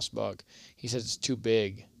like the Boss Buck. He said it's too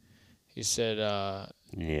big. He said...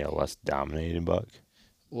 yeah, less dominated buck.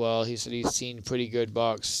 Well, he said he's seen pretty good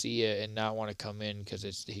bucks see it and not want to come in because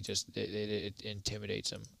it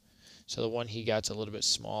intimidates him. So the one he got's a little bit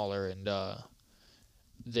smaller, and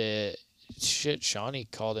Shawnee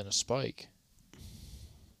called in a spike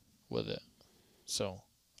with it. So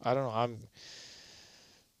I don't know. I'm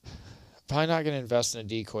probably not going to invest in a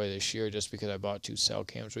decoy this year just because I bought 2 cell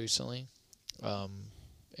cams recently,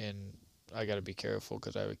 and I got to be careful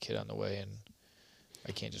because I have a kid on the way, and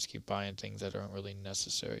I can't just keep buying things that aren't really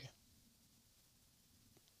necessary.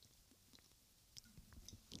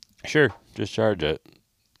 Sure, just charge it.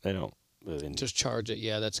 They don't. Just charge it.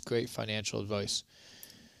 Yeah, that's great financial advice.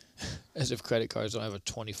 As if credit cards don't have a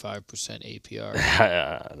 25% APR.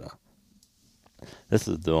 I don't know. This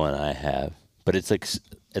is the one I have, but it's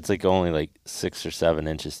like only like 6 or 7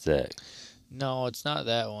 inches thick. No, it's not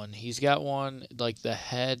that one. He's got one like the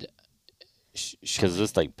head. Because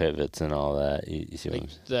this like pivots and all that. You see like what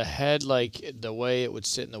I'm saying? the head, like the way it would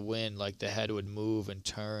sit in the wind, like the head would move and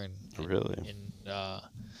turn. Really? And I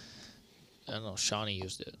don't know. Shawnee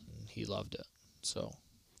used it. And he loved it. So.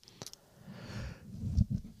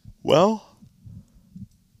 Well.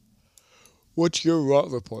 What's your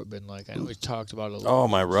rut report been like? I know we talked about it a little. Oh,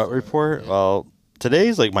 my rut report? Yeah. Well,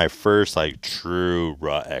 today's like my first like true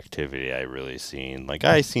rut activity I really seen. Like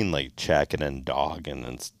I seen like checking and dogging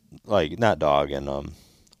and like not dogging.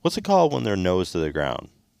 What's it called when they're nose to the ground?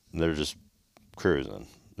 They're just cruising.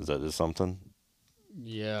 Is that just something?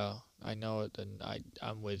 Yeah, I know it, and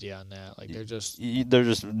I'm with you on that. Like they're just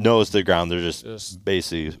nose to the ground. They're just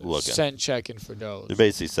basically looking. Scent checking for does. They're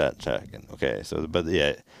basically scent checking. Okay, so but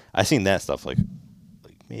yeah, I seen that stuff like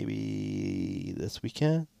maybe this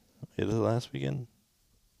weekend, either last weekend,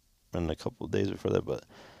 and a couple of days before that. But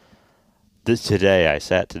I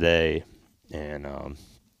sat today, and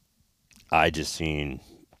I just seen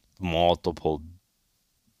multiple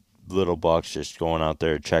little bucks just going out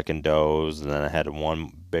there checking does, and then I had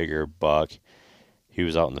one bigger buck. He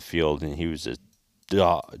was out in the field, and he was just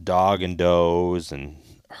dogging does and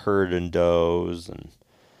herding does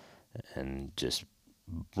and just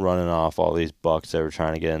running off all these bucks that were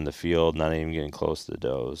trying to get in the field, not even getting close to the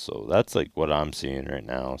does. So that's like what I'm seeing right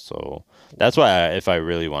now. So that's why if I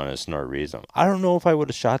really wanted to snort reeds, I don't know if I would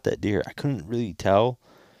have shot that deer. I couldn't really tell.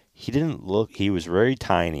 He didn't look. He was very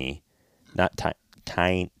tiny, not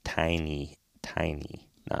tiny,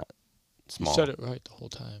 not small. You said it right the whole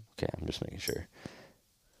time. Okay, I'm just making sure.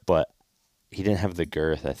 But he didn't have the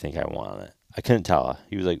girth I think I wanted. I couldn't tell.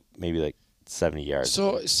 He was like maybe like 70 yards.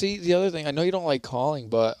 So, see, the other thing, I know you don't like calling,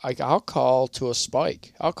 but I'll call to a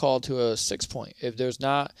spike. I'll call to a 6-point. If there's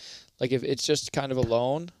not, like if it's just kind of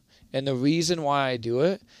alone. And the reason why I do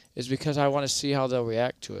it is because I want to see how they'll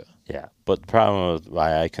react to it. Yeah, but the problem with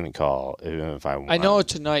why I couldn't call, even if I wanted. I know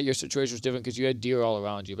tonight your situation was different because you had deer all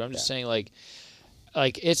around you, but I'm just saying like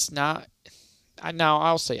it's not. Now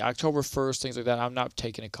I'll say October 1st, things like that. I'm not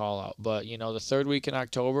taking a call out, but the third week in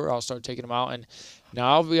October, I'll start taking them out. And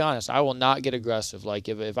now I'll be honest, I will not get aggressive. Like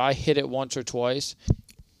if I hit it once or twice,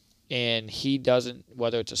 and he doesn't,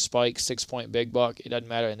 whether it's a spike, 6-point big buck, it doesn't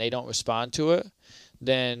matter, and they don't respond to it,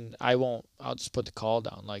 then I won't. I'll just put the call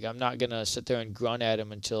down. Like I'm not gonna sit there and grunt at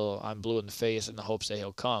him until I'm blue in the face in the hopes that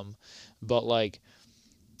he'll come. But like,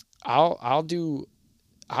 I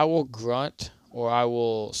will grunt or I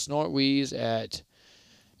will snort wheeze at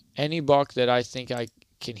any buck that I think I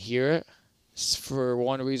can hear it for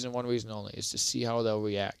one reason only, is to see how they'll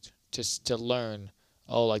react. Just to learn,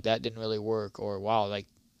 oh, like that didn't really work, or wow, like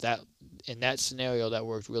that in that scenario that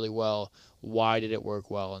worked really well. Why did it work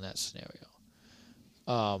well in that scenario?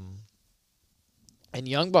 And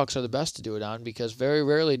young bucks are the best to do it on because very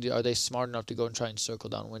rarely are they smart enough to go and try and circle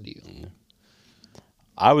downwind to you.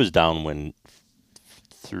 I was downwind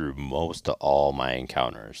through most of all my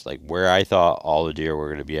encounters. Like where I thought all the deer were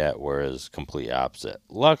going to be at was complete opposite.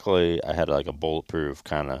 Luckily, I had like a bulletproof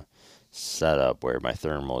kind of setup where my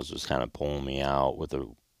thermals was kind of pulling me out with it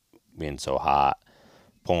being so hot,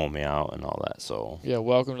 pulling me out and all that. So yeah,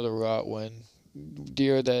 welcome to the rut when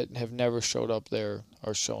deer that have never showed up there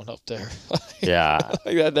are showing up there. Yeah,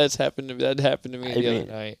 like that's happened to me. That happened to me the other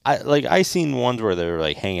night. I seen ones where they were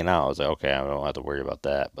like hanging out. I was like, okay, I don't have to worry about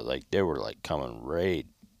that. But like they were like coming right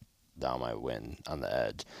down my wind on the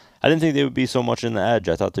edge. I didn't think they would be so much in the edge.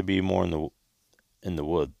 I thought they'd be more in the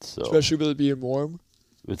woods. So especially with it being warm.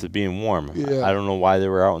 With it being warm, yeah. I don't know why they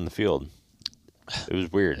were out in the field. It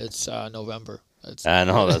was weird. It's November. I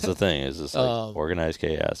know that's the thing. It's just like organized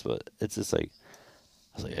chaos, but it's just like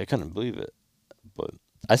I was like I couldn't believe it. But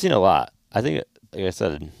I seen a lot. I think, like I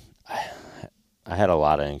said, I had a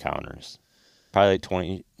lot of encounters. Probably like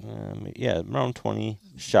 20, around 20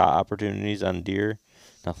 shot opportunities on deer.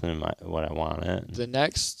 Nothing in what I wanted. The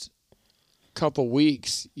next couple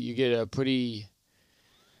weeks, you get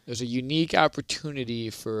there's a unique opportunity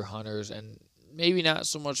for hunters, and maybe not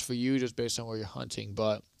so much for you just based on where you're hunting,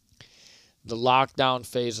 but the lockdown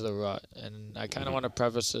phase of the rut. And I kind of want to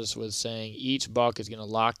preface this with saying each buck is going to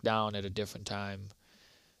lock down at a different time,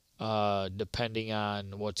 depending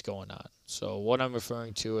on what's going on. So what I'm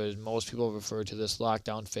referring to is most people refer to this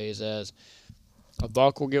lockdown phase as a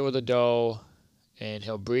buck will get with a doe, and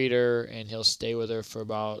he'll breed her, and he'll stay with her for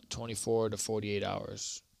about 24 to 48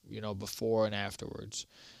 hours, before and afterwards.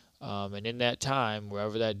 And in that time,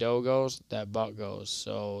 wherever that doe goes, that buck goes.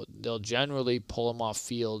 So they'll generally pull them off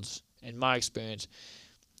fields. In my experience,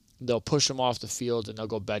 they'll push them off the field and they'll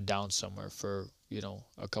go bed down somewhere for,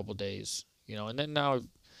 a couple days. And then now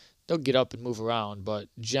they'll get up and move around. But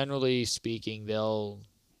generally speaking, they'll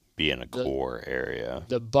be in a core area.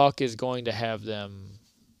 The buck is going to have them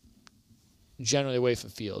generally away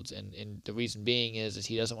from fields. And the reason being is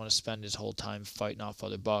he doesn't want to spend his whole time fighting off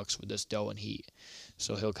other bucks with this doe in heat.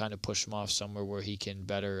 So he'll kind of push them off somewhere where he can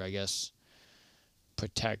better, I guess,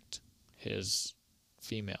 protect his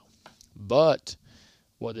female. But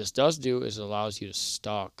what this does do is it allows you to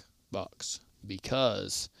stalk bucks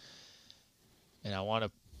because, and I want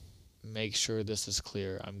to make sure this is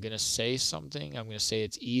clear, I'm going to say something. I'm going to say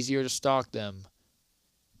it's easier to stalk them.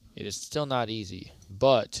 It is still not easy,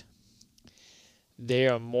 but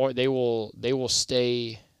they're much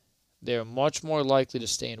more likely to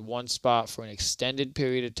stay in one spot for an extended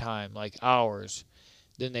period of time, like hours,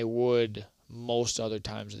 than they would most other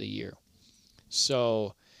times of the year.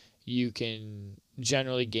 So you can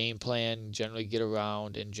generally game plan, generally get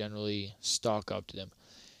around, and generally stalk up to them.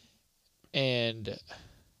 And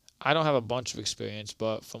I don't have a bunch of experience,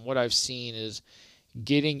 but from what I've seen is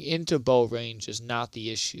getting into bow range is not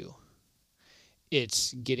the issue.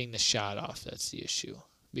 It's getting the shot off that's the issue.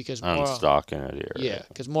 Because I'm stalking it here. Yeah,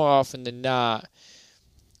 because more often than not,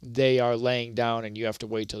 they are laying down and you have to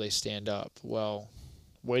wait till they stand up. Well,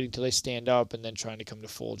 waiting till they stand up and then trying to come to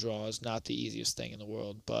full draw is not the easiest thing in the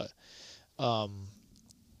world. But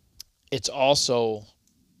it's also,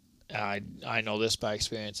 I know this by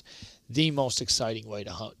experience, the most exciting way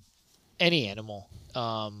to hunt any animal.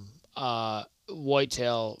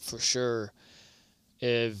 Whitetail for sure.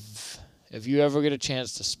 If you ever get a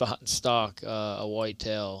chance to spot and stalk a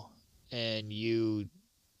whitetail and you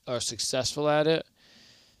are successful at it,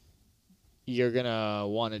 you're gonna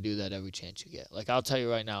want to do that every chance you get. Like I'll tell you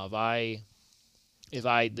right now, the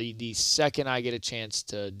second I get a chance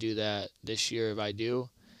to do that this year, if I do,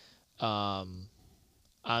 I'm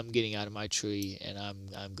getting out of my tree and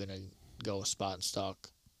I'm gonna go spot and stalk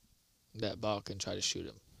that buck and try to shoot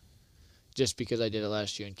him. Just because I did it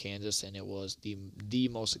last year in Kansas, and it was the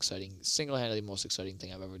most exciting, single-handedly most exciting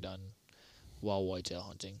thing I've ever done while whitetail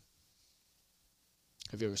hunting.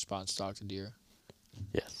 Have you ever spot and stalked a deer?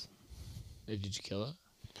 Yes. Did you kill it?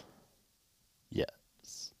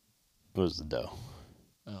 Yes. It was the doe.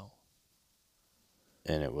 Oh.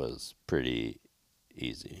 And it was pretty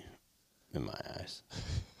easy in my eyes.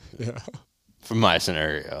 Yeah. For my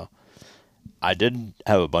scenario. I did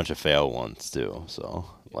have a bunch of fail ones too, so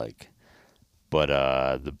but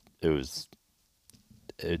I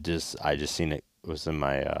just seen it was in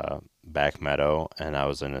my back meadow, and I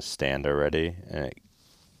was in a stand already, and it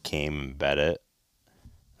came and bet it,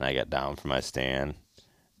 and I got down from my stand,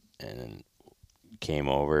 and then came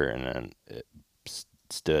over, and then it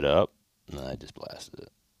stood up, and then I just blasted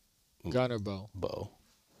it. Gun or bow? Bow.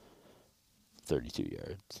 32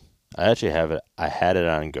 yards. I actually have it. I had it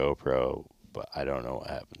on GoPro, but I don't know what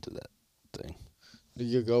happened to that thing.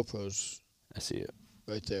 Your GoPro's I see it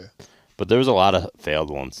right there. But there was a lot of failed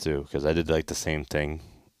ones too, because I did the same thing,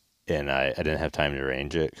 and I didn't have time to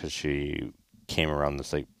range it because she came around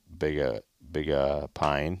this big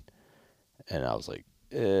pine, and I was like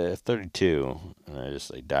 32, and I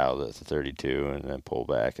just dialed it to 32, and then pulled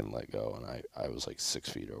back and let go, and I was 6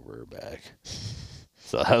 feet over her back.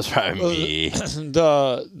 So that was probably me.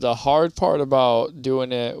 The hard part about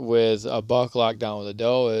doing it with a buck locked down with a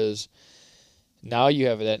doe is now you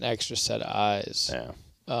have that extra set of eyes. Yeah.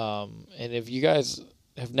 And if you guys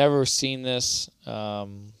have never seen this, get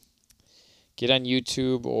on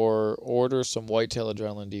YouTube or order some Whitetail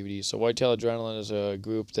Adrenaline DVDs. So Whitetail Adrenaline is a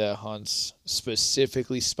group that hunts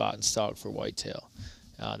specifically spot and stalk for whitetail.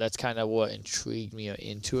 That's kind of what intrigued me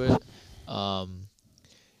into it.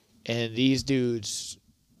 And these dudes,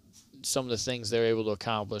 some of the things they're able to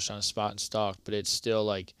accomplish on a spot and stalk, but it's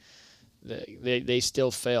still they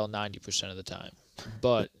still fail 90% of the time.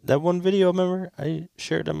 But that one video, remember, I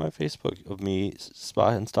shared on my Facebook of me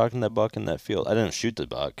spot and stalking that buck in that field. I didn't shoot the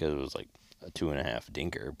buck because it was a 2.5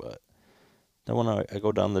 dinker, but that one I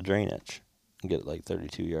go down the drainage and get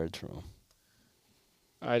 32 yards from him.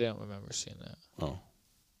 I don't remember seeing that. Oh.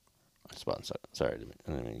 Spot and stalk. Sorry.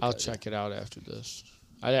 I'll check it out after this.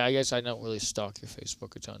 I guess I don't really stalk your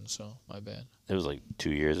Facebook a ton, so my bad. It was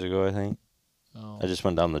 2 years ago, I think. Oh. I just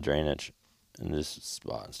went down the drainage and just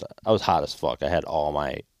spot and stalk. I was hot as fuck. I had all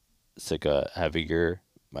my Sitka heavy gear.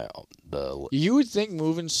 You would think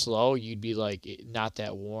moving slow, you'd be not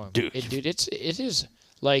that warm. Dude. It is.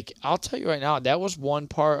 I'll tell you right now, that was one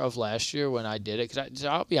part of last year when I did it. Because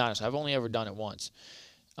I'll be honest, I've only ever done it once.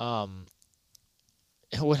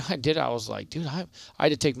 And when I did, I was like, dude, I had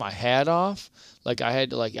to take my hat off. Like I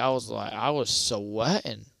was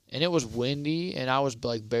sweating, and it was windy, and I was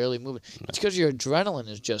like barely moving. It's because your adrenaline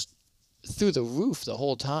is just through the roof the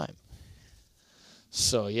whole time.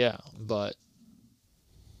 So yeah, but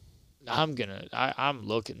I'm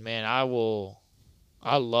looking, man. I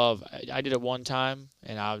did it one time,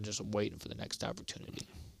 and I'm just waiting for the next opportunity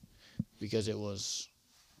because it was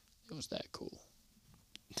that cool.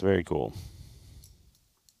 It's very cool.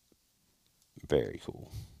 Very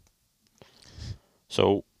cool.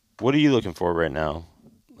 So, what are you looking for right now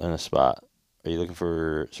in a spot? Are you looking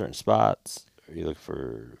for certain spots? Are you looking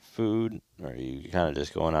for food? Or are you kind of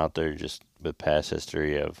just going out there just with past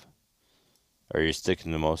history of? Are you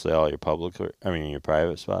sticking to mostly all your your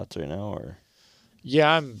private spots right now, or? Yeah,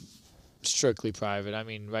 I'm strictly private. I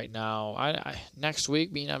mean, right now, I next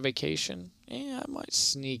week being on vacation, I might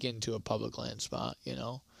sneak into a public land spot.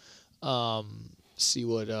 See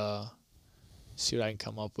what I can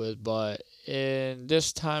come up with. But in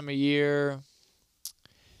this time of year,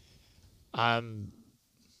 I'm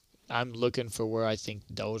looking for where I think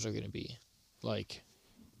does are gonna be. Like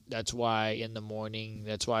that's why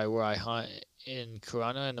where I hunt in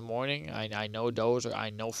Corunna in the morning, I know I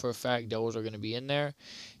know for a fact does are gonna be in there,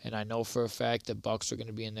 and I know for a fact that bucks are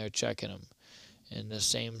gonna be in there checking them. And the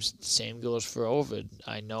same goes for Ovid.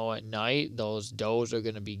 I know at night those does are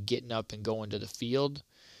gonna be getting up and going to the field.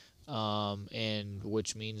 And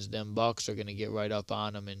which means them bucks are going to get right up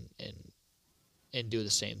on them and do the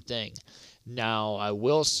same thing. Now, I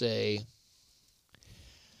will say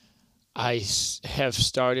I have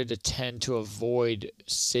started to tend to avoid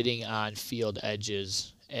sitting on field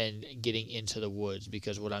edges and getting into the woods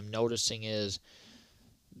because what I'm noticing is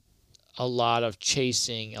a lot of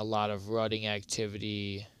chasing, a lot of rutting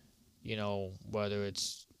activity, whether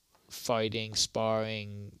it's fighting,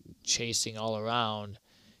 sparring, chasing all around,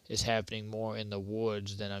 is happening more in the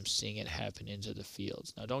woods than I'm seeing it happen into the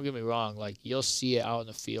fields. Now, don't get me wrong. Like, you'll see it out in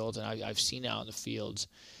the fields, and I've seen it out in the fields,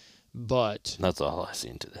 but... That's all I've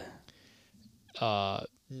seen today.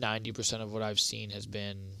 90% of what I've seen has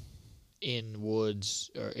been in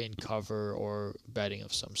woods or in cover or bedding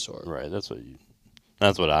of some sort. Right, that's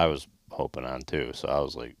what I was hoping on, too. So I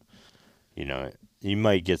was like, you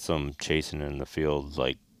might get some chasing in the field,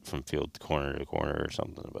 like, from field corner to corner or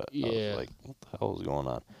something, but I was like, what the hell is going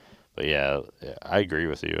on? But yeah, I agree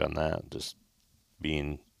with you on that. Just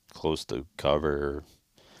being close to cover.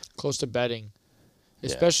 Close to bedding.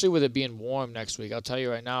 Especially with it being warm next week. I'll tell you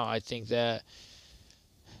right now, I think that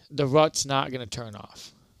the rut's not going to turn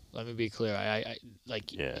off. Let me be clear.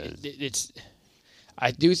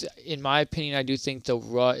 In my opinion, I do think the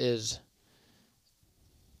rut is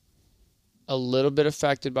a little bit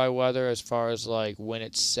affected by weather as far as like when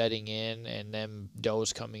it's setting in and then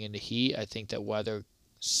does coming into heat. I think that weather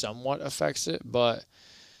somewhat affects it, but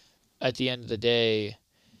at the end of the day,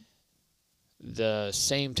 the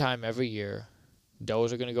same time every year,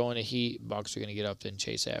 does are going to go into heat, bucks are going to get up and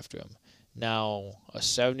chase after them. Now, a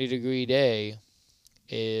 70-degree day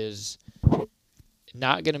is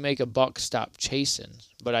not going to make a buck stop chasing,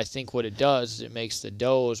 but I think what it does is it makes the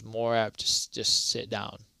does more apt to just sit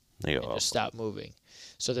down and just stop moving.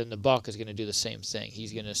 So then the buck is going to do the same thing.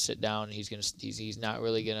 He's going to sit down and he's not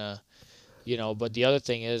really going to, but the other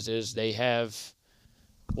thing is they have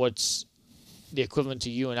what's the equivalent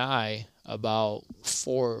to you and I about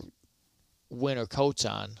 4 winter coats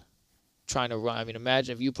on trying to run. I mean,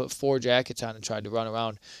 imagine if you put 4 jackets on and tried to run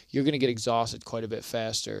around, you're going to get exhausted quite a bit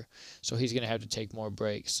faster. So he's going to have to take more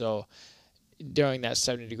breaks. So during that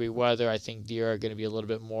 70-degree weather, I think deer are going to be a little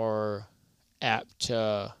bit more apt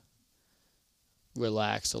to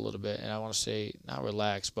relax a little bit. And I want to say not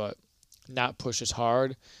relax, but not push as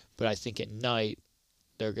hard. But I think at night,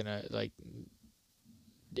 they're going to, like,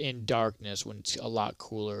 in darkness, when it's a lot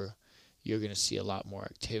cooler, you're going to see a lot more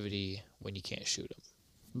activity when you can't shoot them.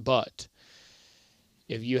 But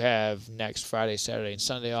if you have next Friday, Saturday, and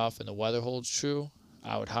Sunday off and the weather holds true,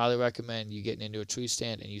 I would highly recommend you getting into a tree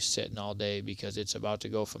stand and you sitting all day because it's about to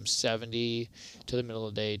go from 70 to the middle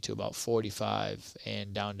of the day to about 45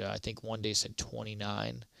 and down to, I think one day said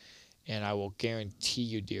 29. And I will guarantee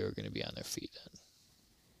you deer are going to be on their feet then.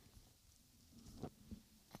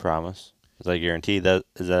 Promise? Is that guaranteed?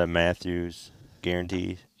 Is that a Matthews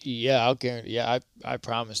guarantee? Yeah, I'll guarantee. Yeah, I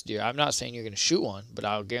promise deer. I'm not saying you're going to shoot one, but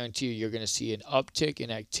I'll guarantee you're going to see an uptick in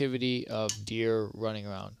activity of deer running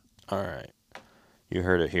around. All right. You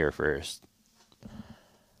heard it here first.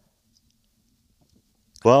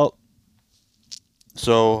 Well,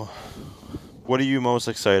 so what are you most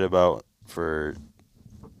excited about for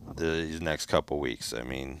these next couple weeks? I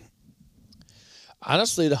mean,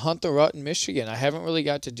 Honestly, to hunt the rut in Michigan. I haven't really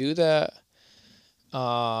got to do that.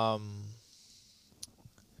 I'm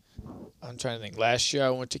trying to think. Last year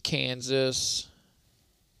I went to Kansas.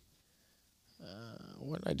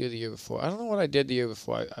 What did I do the year before? I don't know what I did the year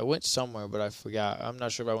before. I went somewhere, but I forgot. I'm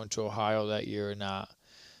not sure if I went to Ohio that year or not.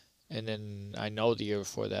 And then I know the year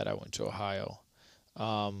before that I went to Ohio.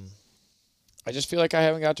 I just feel like I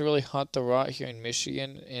haven't got to really hunt the rut here in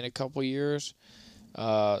Michigan in a couple years.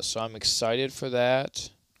 So I'm excited for that.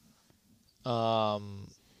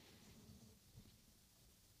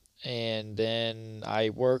 And then I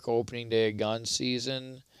work opening day of gun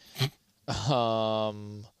season.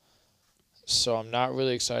 So I'm not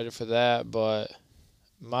really excited for that, but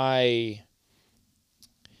my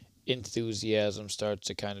enthusiasm starts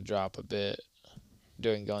to kind of drop a bit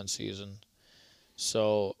during gun season.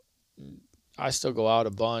 So I still go out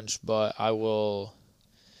a bunch, but I will.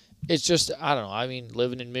 It's just, I don't know. I mean,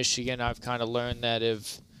 living in Michigan, I've kind of learned that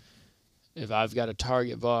if I've got a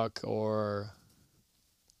target buck or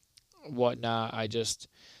whatnot, I just,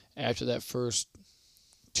 after that first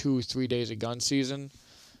 2-3 days of gun season,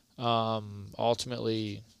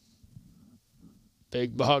 ultimately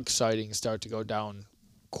big buck sightings start to go down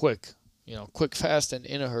quick, quick, fast, and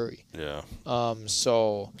in a hurry. Yeah.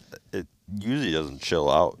 So it usually doesn't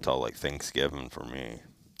chill out till like Thanksgiving for me.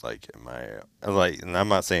 And I'm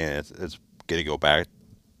not saying it's gonna go back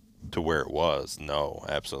to where it was. No,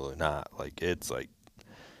 absolutely not. Like it's like,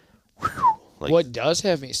 whew, like what does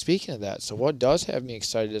have me, speaking of that, so what does have me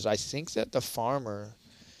excited is I think that the farmer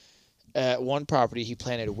at one property, he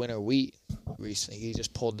planted winter wheat recently. He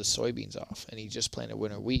just pulled the soybeans off, and he just planted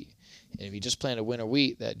winter wheat. And if he just planted winter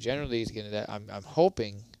wheat, that generally is going to, I'm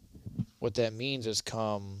hoping what that means is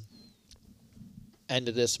come end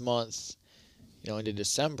of this month, into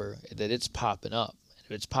December, that it's popping up. And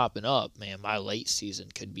if it's popping up, man, my late season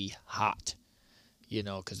could be hot,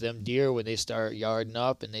 because them deer, when they start yarding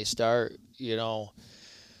up and they start,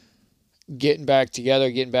 getting back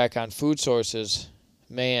together, getting back on food sources,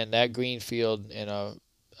 man, that green field in a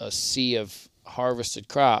sea of harvested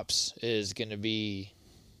crops is going to be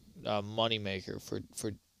a moneymaker for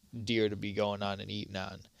deer to be going on and eating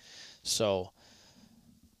on. So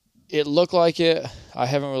it looked like it. I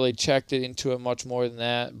haven't really checked it into it much more than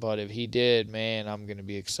that, but if he did, man, I'm going to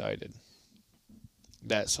be excited.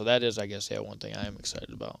 So that is, I guess, one thing I am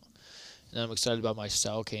excited about. And I'm excited about my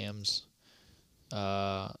cell cams.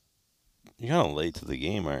 You're kind of late to the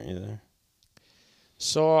game, aren't you there?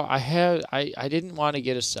 So I didn't want to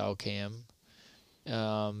get a cell cam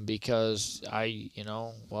because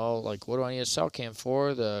what do I need a cell cam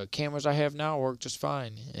for? The cameras I have now work just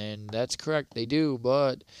fine, and that's correct, they do.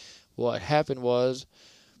 But what happened was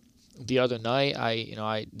the other night,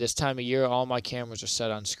 I this time of year, all my cameras are set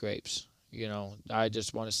on scrapes. I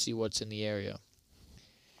just want to see what's in the area.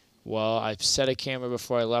 Well, I set a camera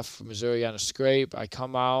before I left for Missouri on a scrape. I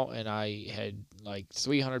come out and I had like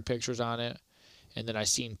 300 pictures on it. And then I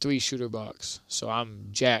seen 3 shooter bucks. So I'm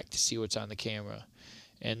jacked to see what's on the camera.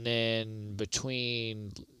 And then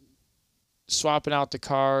between swapping out the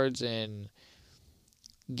cards and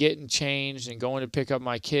getting changed and going to pick up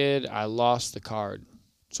my kid, I lost the card.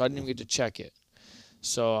 So I didn't even get to check it.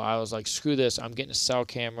 So I was like, screw this. I'm getting a cell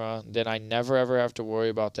camera. Then I never, ever have to worry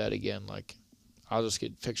about that again. Like, I'll just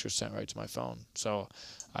get pictures sent right to my phone. So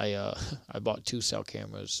I bought 2 cell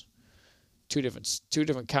cameras. Two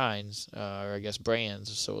different kinds, or I guess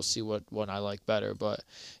brands. So we'll see what one I like better. But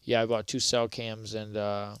yeah, I bought 2 cell cams, and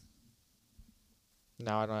now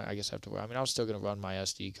I don't. I guess I have to. I mean, I was still gonna run my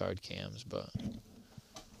SD card cams, but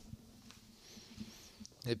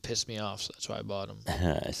it pissed me off. So that's why I bought them.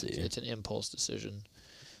 I see. It's an impulse decision.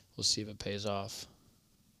 We'll see if it pays off.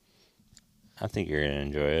 I think you're gonna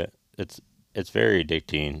enjoy it. It's very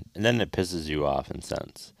addicting, and then it pisses you off in a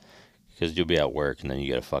sense. Because you'll be at work and then you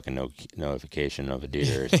get a fucking notification of a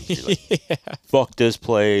deer. You're like, yeah. Fuck this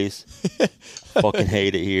place. Fucking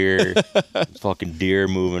hate it here. Fucking deer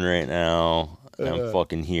moving right now. And I'm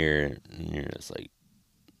fucking here. And you're just like,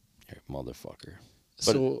 you're a motherfucker.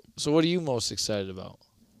 So what are you most excited about?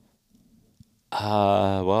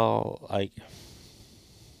 Well, I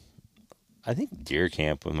think deer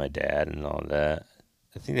camp with my dad and all that.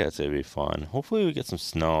 I think that's going to be fun. Hopefully we get some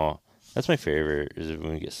snow. That's my favorite, is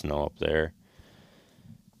when we get snow up there.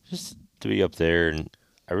 Just to be up there, and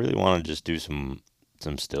I really want to just do some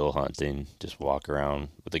still hunting. Just walk around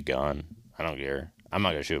with a gun. I don't care. I'm not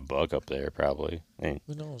going to shoot a buck up there, probably.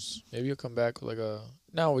 Who knows? Maybe you'll come back with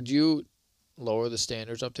Now, would you lower the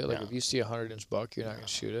standards up there? Like, if you see a 100-inch buck, you're not going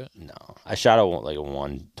to shoot it? No. I shot a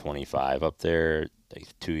 125 up there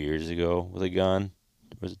 2 years ago with a gun.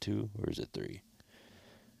 Was it 2 or was it 3?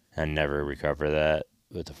 I never recovered that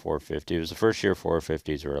with the 450. It was the first year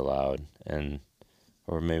 450s were allowed,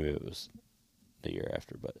 or maybe it was the year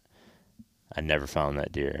after, but I never found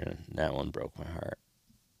that deer, and that one broke my heart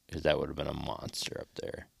because that would have been a monster up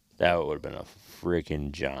there. That would have been a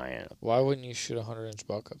freaking giant. Why wouldn't you shoot a 100-inch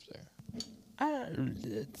buck up there?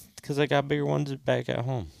 Because I got bigger ones back at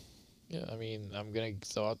home. Yeah, I mean, I'm going to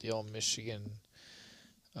throw out the old Michigan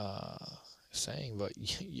saying, but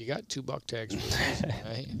you got 2 buck tags for a reason,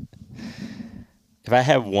 right? If I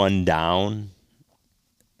have one down,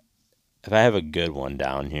 if I have a good one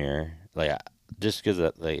down here, like just because,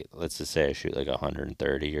 like, let's just say I shoot like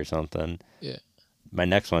 130 or something. Yeah. My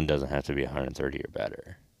next one doesn't have to be 130 or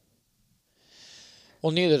better.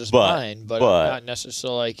 Well, neither does mine, but not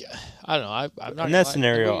necessarily. Like, I don't know. I'm not in that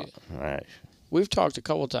scenario. We've talked a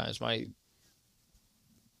couple times. My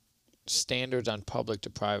standards on public to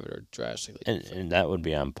private are drastically different. And that would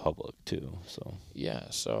be on public too. So yeah.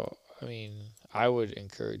 So I mean, I would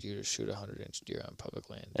encourage you to shoot a 100-inch deer on public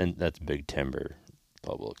land. And that's big timber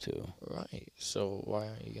public too. Right. So why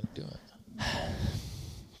aren't you gonna do it?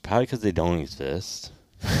 Probably because they don't exist.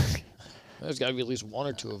 There's got to be at least 1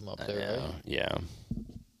 or 2 of them up there, right? Yeah.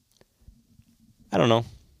 I don't know.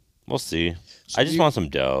 We'll see. So I just want some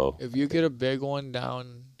doe. If you get a big one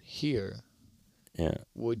down here, yeah,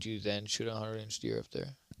 would you then shoot a 100-inch deer up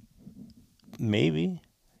there? Maybe.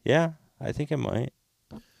 Yeah, I think I might.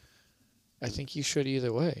 I think you should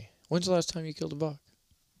either way. When's the last time you killed a buck?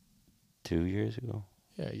 2 years ago.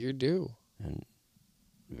 Yeah, you're due. And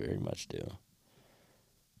very much due.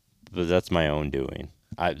 But that's my own doing.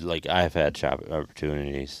 I've had shot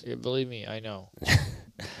opportunities. Yeah, believe me, I know.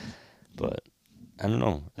 But I don't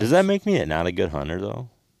know. Does that make me not a good hunter though?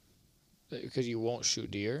 Because you won't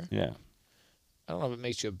shoot deer? Yeah. I don't know if it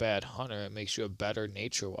makes you a bad hunter. It makes you a better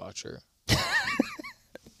nature watcher.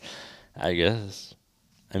 I guess.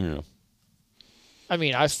 I don't know. I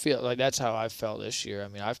mean, I feel like that's how I felt this year. I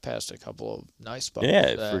mean, I've passed a couple of nice bucks.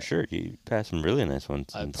 Yeah, for sure. You passed some really nice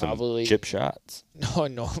ones and some chip shots. No, I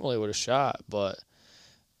normally would have shot, but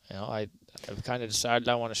you know, I've kind of decided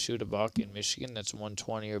I want to shoot a buck in Michigan that's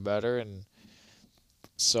 120 or better, and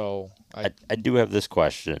so I do have this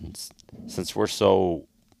question. Since we're so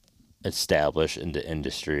established in the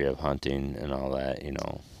industry of hunting and all that,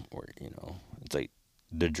 it's like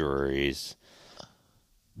the Drurys,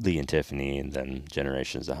 Lee and Tiffany, and then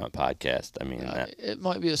Generations of Hunt podcast. I mean, it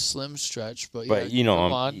might be a slim stretch, but yeah, you know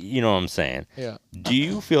what I'm saying. Yeah. Do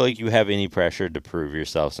you feel like you have any pressure to prove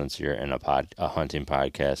yourself since you're in a hunting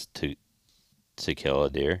podcast to kill a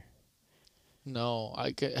deer? No,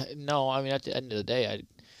 no. I mean, at the end of the day,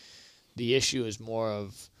 the issue is more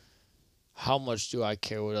of how much do I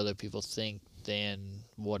care what other people think than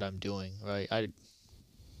what I'm doing, right?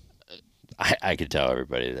 I could tell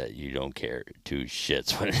everybody that you don't care 2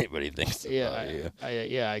 shits what anybody thinks about you.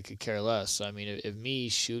 I could care less. I mean, if me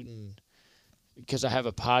shooting, because I have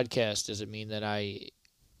a podcast, does it mean that I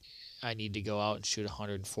need to go out and shoot a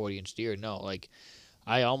 140-inch deer? No, like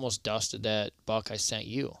I almost dusted that buck I sent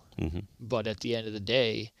you. Mm-hmm. But at the end of the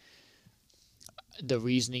day, the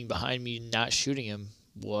reasoning behind me not shooting him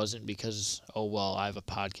wasn't because, oh, well, I have a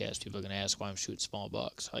podcast. People are going to ask why I'm shooting small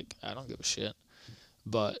bucks. Like, I don't give a shit.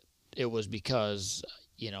 But it was because,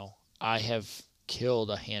 I have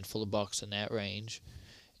killed a handful of bucks in that range,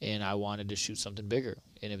 and I wanted to shoot something bigger.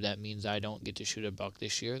 And if that means I don't get to shoot a buck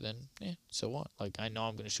this year, then, so what? Like, I know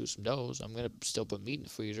I'm going to shoot some does. I'm going to still put meat in the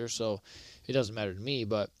freezer, so it doesn't matter to me.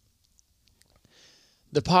 But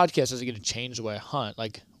the podcast isn't going to change the way I hunt.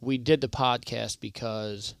 Like, we did the podcast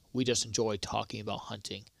because we just enjoy talking about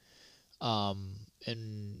hunting.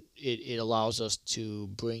 And it allows us to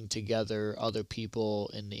bring together other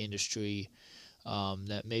people in the industry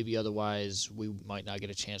that maybe otherwise we might not get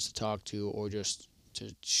a chance to talk to or just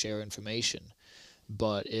to share information.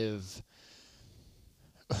 But if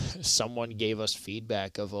someone gave us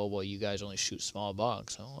feedback of, oh, well, you guys only shoot small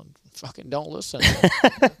bucks, oh, fucking don't listen.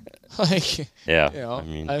 Like, yeah.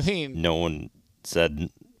 I mean, no one said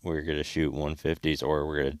we're going to shoot 150s or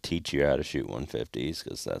we're going to teach you how to shoot 150s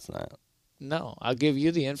because that's not. No, I'll give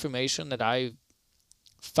you the information that I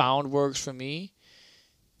found works for me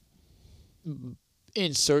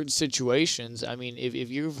in certain situations. I mean, if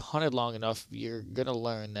you've hunted long enough, you're going to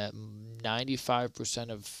learn that 95%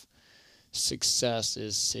 of success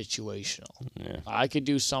is situational. Yeah. I could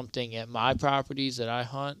do something at my properties that I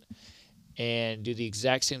hunt and do the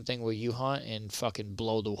exact same thing where you hunt and fucking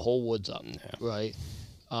blow the whole woods up, right?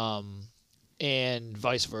 And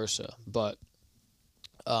vice versa. But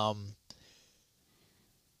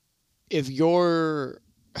if you're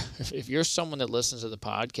someone that listens to the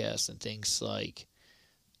podcast and thinks like,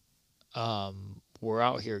 we're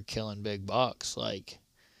out here killing big bucks. Like,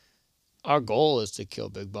 our goal is to kill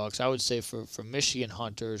big bucks. I would say for Michigan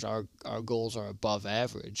hunters, our goals are above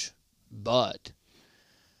average, but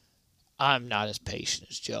I'm not as patient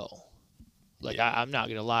as Joe. Like, I'm not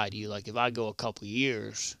going to lie to you. Like, if I go a couple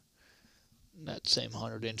years, that same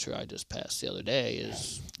 100-incher I just passed the other day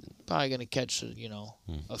is probably going to catch, a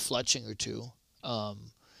fletching or two.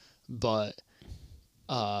 But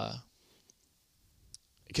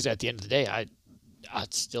because at the end of the day,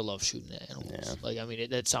 I'd still love shooting at animals. Yeah. Like, I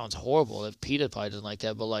mean, that sounds horrible. If PETA probably doesn't like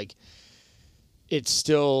that, but like, it's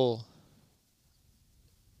still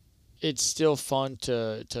fun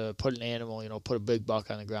to put an animal, put a big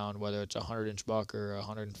buck on the ground, whether it's a 100-inch buck or a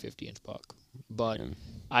 150-inch buck. But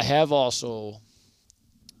I have also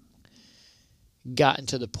gotten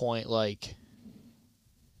to the point, like,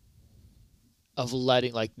 of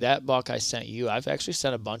letting, like, that buck I sent you. I've actually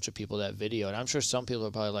sent a bunch of people that video, and I'm sure some people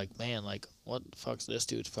are probably like, man, like, what the fuck's this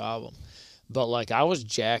dude's problem? But, like, I was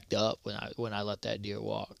jacked up when I let that deer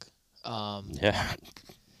walk. Yeah.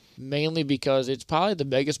 Mainly because it's probably the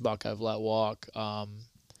biggest buck I've let walk.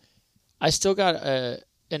 I still got an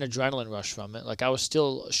adrenaline rush from it. Like, I was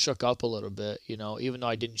still shook up a little bit, even though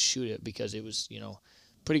I didn't shoot it because it was,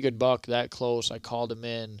 pretty good buck that close. I called him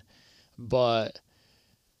in, but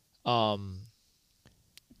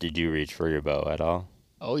did you reach for your bow at all?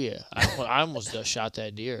 Oh yeah, I almost just shot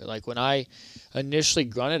that deer. Like, when I initially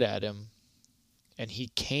grunted at him, and he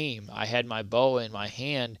came, I had my bow in my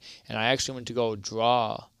hand, and I actually went to go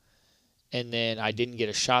draw, and then I didn't get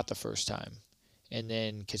a shot the first time. And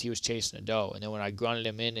then, because he was chasing a doe. And then when I grunted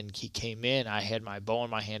him in and he came in, I had my bow in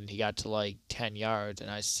my hand and he got to like 10 yards.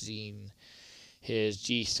 And I seen his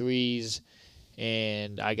G3s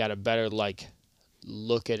and I got a better like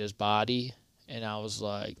look at his body. And I was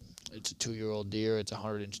like, it's a 2-year-old deer. It's a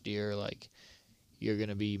 100-inch deer. Like, you're going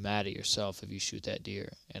to be mad at yourself if you shoot that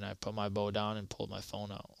deer. And I put my bow down and pulled my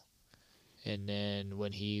phone out. And then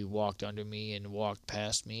when he walked under me and walked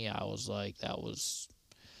past me, I was like,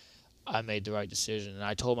 I made the right decision. And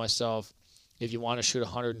I told myself, if you want to shoot a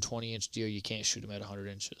 120-inch deer, you can't shoot him at 100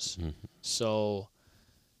 inches. Mm-hmm. So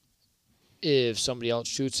if somebody else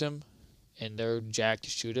shoots him and they're jacked to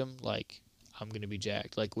shoot him, like, I'm going to be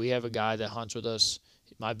jacked. Like, we have a guy that hunts with us.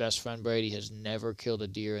 My best friend Brady has never killed a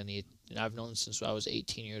deer, and I've known him since I was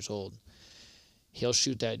 18 years old. He'll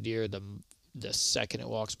shoot that deer the second it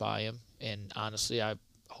walks by him, and honestly, I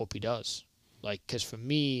hope he does. Like, because for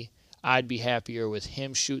me, I'd be happier with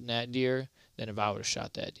him shooting that deer than if I would have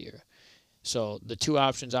shot that deer. So the two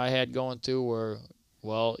options I had going through were,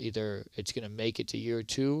 well, either it's going to make it to year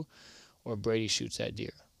 2 or Brady shoots that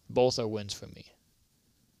deer. Both are wins for me.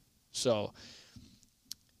 So,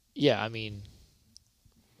 yeah, I mean,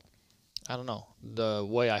 I don't know. The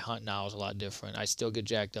way I hunt now is a lot different. I still get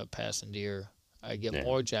jacked up passing deer. I get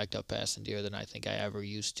more jacked up passing deer than I think I ever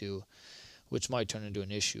used to, which might turn into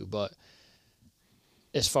an issue. But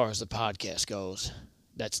as far as the podcast goes,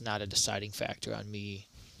 that's not a deciding factor on me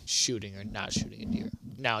shooting or not shooting a deer.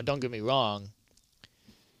 Now, don't get me wrong.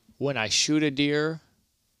 When I shoot a deer,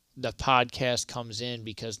 the podcast comes in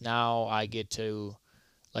because now I get to,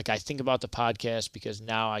 like, I think about the podcast because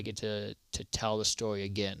now I get to tell the story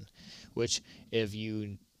again, which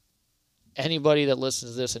anybody that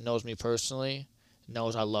listens to this and knows me personally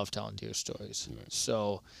knows I love telling deer stories. Right.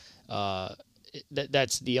 So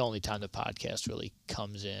that's the only time the podcast really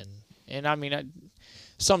comes in. And I mean,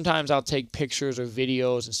 sometimes I'll take pictures or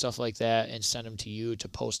videos and stuff like that and send them to you to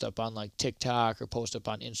post up on like TikTok or post up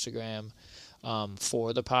on Instagram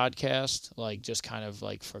for the podcast, like just kind of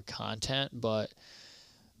like for content. But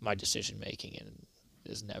my decision making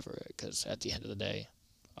is never, because at the end of the day,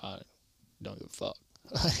 I don't give a fuck.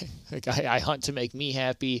 Like, I hunt to make me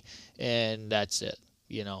happy, and that's it,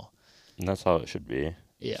 And that's how it should be.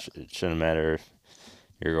 Yeah. It shouldn't matter if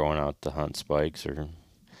you're going out to hunt spikes or...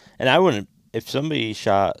 And I wouldn't... If somebody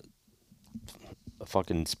shot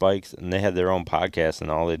fucking spikes and they had their own podcast and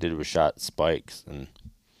all they did was shot spikes and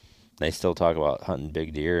they still talk about hunting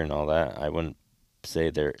big deer and all that, I wouldn't say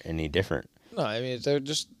they're any different. No, I mean, they're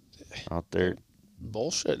just... out there...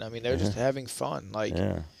 bullshit. I mean, they're just having fun. Like...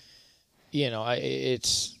 Yeah.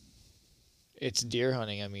 It's deer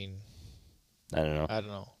hunting. I mean, I don't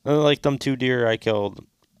know. Like them 2 deer I killed,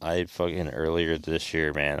 earlier this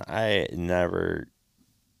year, man. I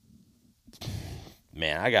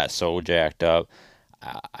got so jacked up.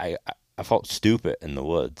 I felt stupid in the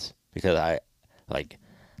woods because I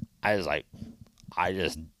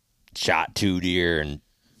just shot 2 deer in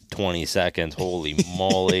 20 seconds. Holy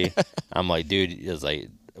moly! I'm like, dude, it was like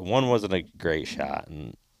one wasn't a great shot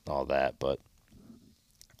and all that, but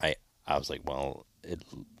I was like, well,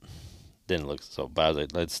 didn't look so bad. I was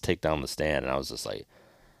like, let's take down the stand. And I was just like,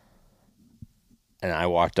 and I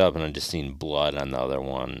walked up and I just seen blood on the other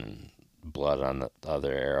one, and blood on the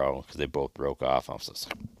other arrow because they both broke off. I was just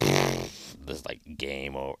like, this like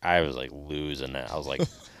game over. I was like losing it. I was like,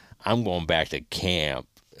 I'm going back to camp,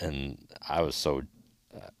 and I was so,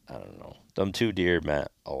 I don't know. Them 2 deer meant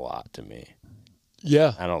a lot to me.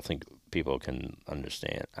 Yeah. I don't think people can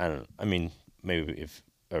understand. I mean, maybe if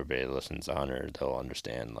everybody listens to Hunter, they'll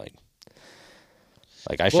understand. Like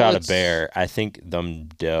I shot a bear. I think them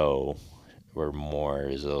doe were more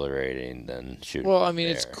exhilarating than shooting. Well, I mean, a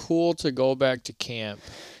bear. it's cool to go back to camp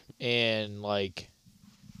and like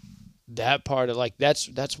that part of like that's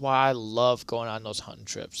why I love going on those hunting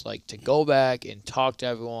trips. Like to go back and talk to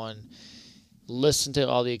everyone, listen to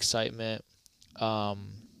all the excitement.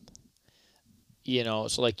 You know,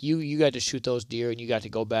 so like you got to shoot those deer and you got to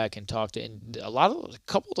go back and talk to, and a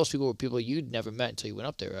couple of those people were people you'd never met until you went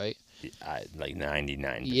up there, right? Like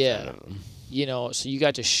 99% Yeah. of them. You know, so you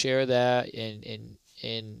got to share that,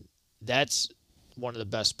 and that's one of the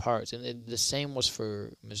best parts. And the same was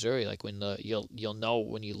for Missouri. Like when you'll know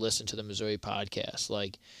when you listen to the Missouri podcast,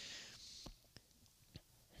 like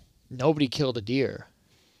nobody killed a deer,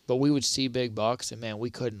 but we would see big bucks, and man, we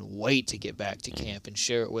couldn't wait to get back to camp and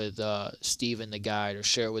share it with Steven, the guide, or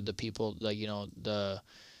share it with the people. Like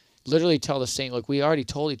literally tell the same. Like we already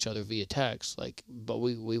told each other via text, like, but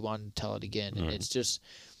we wanted to tell it again, and it's just,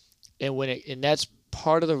 and that's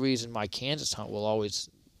part of the reason my Kansas hunt will always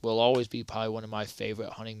be probably one of my favorite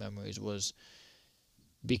hunting memories, was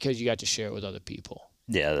because you got to share it with other people.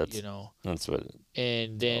 Yeah, that's what.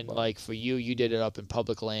 And then like for you did it up in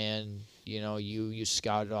public land. You know, you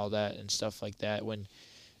scouted all that and stuff like that. When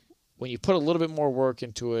you put a little bit more work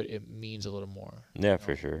into it, it means a little more. Yeah,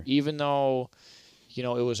 for sure. Even though, you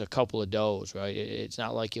know, it was a couple of does, right? It's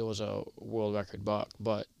not like it was a world record buck,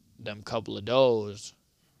 but them couple of does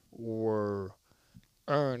were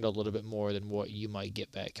earned a little bit more than what you might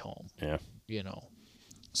get back home. Yeah. You know,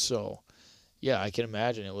 so yeah, I can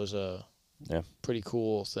imagine it was a pretty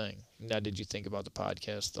cool thing. Now, did you think about the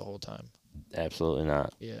podcast the whole time? Absolutely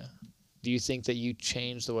not. Yeah. Do you think that you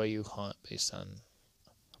changed the way you hunt based on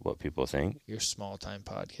what people think? Your small time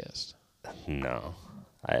podcast? No,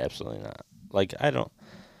 I absolutely not. Like, I don't.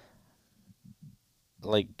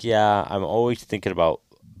 Like, yeah, I'm always thinking about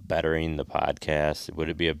bettering the podcast. Would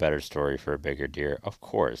it be a better story for a bigger deer? Of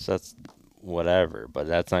course, that's whatever, but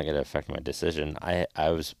that's not going to affect my decision. I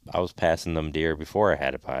was passing them deer before I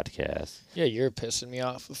had a podcast. Yeah, you're pissing me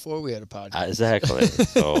off before we had a podcast. Exactly.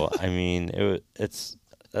 So I mean, that's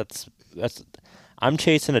I'm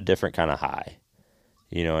chasing a different kind of high.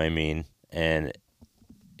 You know what I mean? And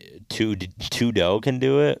two doe can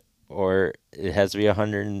do it, or it has to be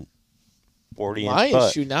 140 My inch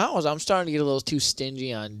butt. issue now is I'm starting to get a little too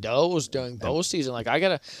stingy on does during bow season. Like I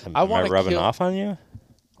Am I rubbing off on you?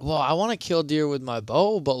 Well, I want to kill deer with my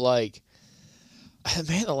bow, but like,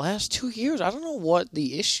 man, the last 2 years, I don't know what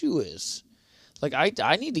the issue is. Like,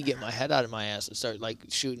 I need to get my head out of my ass and start like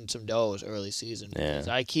shooting some does early season. Because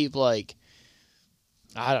I keep like,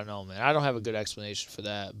 I don't know, man. I don't have a good explanation for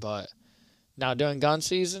that. But now during gun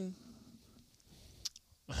season,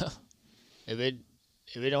 if it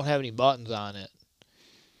don't have any buttons on it,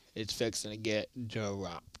 it's fixing to get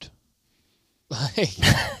dropped. Like,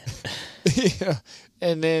 yeah.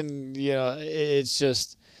 And then, you know, it's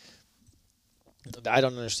just, I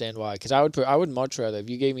don't understand why. Because I would much rather, if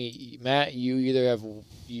you gave me, Matt, you either have,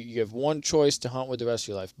 you have one choice to hunt with the rest of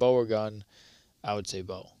your life, bow or gun, I would say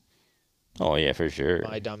bow. Oh, yeah, for sure.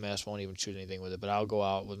 My dumb ass won't even shoot anything with it, but I'll go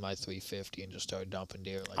out with my 350 and just start dumping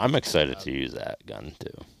deer. Like I'm excited to use that gun,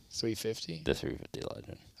 too. 350? The 350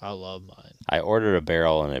 Legend. I love mine. I ordered a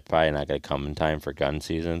barrel, and it's probably not going to come in time for gun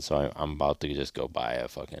season, so I'm about to just go buy a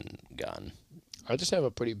fucking gun. I just have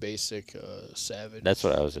a pretty basic Savage. That's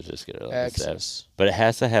what I was just going to Axis. But it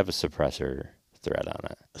has to have a suppressor thread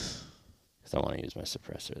on it. Because I want to use my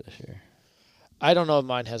suppressor this year. I don't know if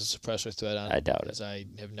mine has a suppressor thread on it. I doubt it. Because I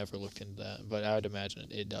have never looked into that. But I would imagine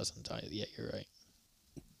it doesn't. Yeah, you're right.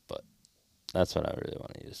 But that's what I really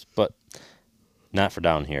want to use. But not for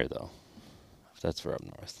down here, though. That's for up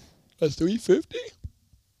north. A 350?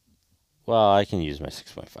 Well, I can use my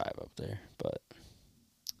 6.5 up there, but...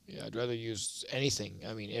 Yeah, I'd rather use anything.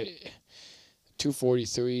 I mean,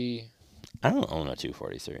 243. I don't own a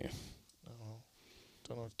 243.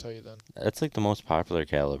 Don't know what to tell you then. That's like the most popular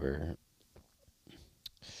caliber.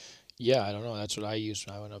 Yeah, I don't know. That's what I used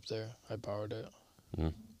when I went up there. I borrowed it.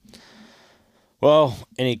 Mm. Well,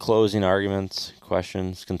 any closing arguments,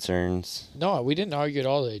 questions, concerns? No, we didn't argue at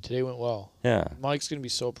all today. Today went well. Yeah. Mike's going to be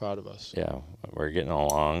so proud of us. Yeah, we're getting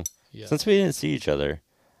along. Yeah. Since we didn't see each other,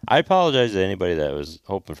 I apologize to anybody that was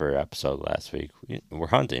hoping for an episode last week. We're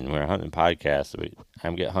hunting. We're a hunting podcast.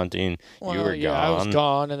 I'm hunting. Well, you were yeah, gone. I was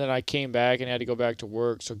gone, and then I came back and had to go back to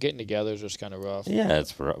work. So getting together is just kind of rough. Yeah,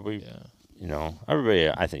 it's rough. Yeah. Everybody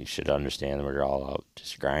I think should understand we're all out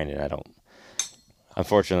just grinding.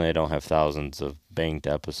 Unfortunately, I don't have thousands of banked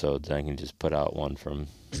episodes. I can just put out one from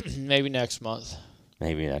Maybe next month.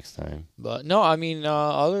 maybe next time. But no, I mean,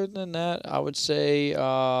 other than that, I would say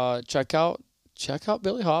check out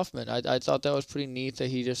Billy Hoffman. I thought that was pretty neat that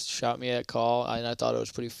he just shot me that call, and I thought it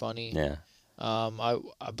was pretty funny. Yeah. I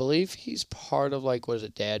believe he's part of what is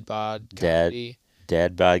it, Dad Bod Comedy?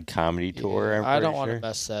 Dad Bod Comedy Tour. Yeah, I don't want to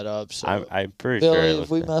mess that up. So I'm pretty Billy, sure. if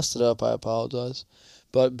we messed it up, I apologize.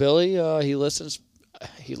 But Billy, he listens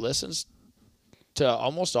to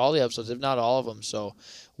almost all the episodes, if not all of them. So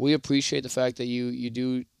we appreciate the fact that you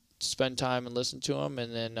do spend time and listen to him.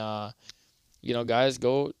 And then, guys,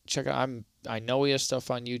 go check out. I know he has stuff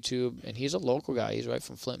on YouTube, and he's a local guy. He's right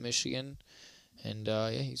from Flint, Michigan, and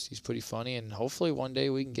he's pretty funny. And hopefully one day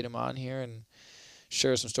we can get him on here and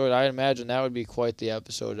share some stories. I imagine that would be quite the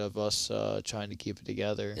episode of us trying to keep it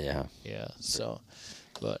together. Yeah. Yeah. So.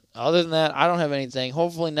 But other than that, I don't have anything.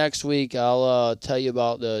 Hopefully next week I'll tell you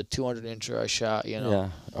about the 200-incher I shot. Yeah,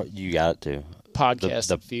 you got it too.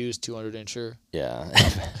 Podcast Fused 200-incher. Yeah.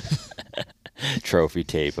 Trophy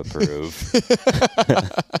tape approved.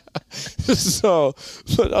 So,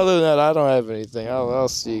 but other than that, I don't have anything. I'll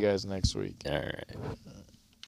see you guys next week. All right.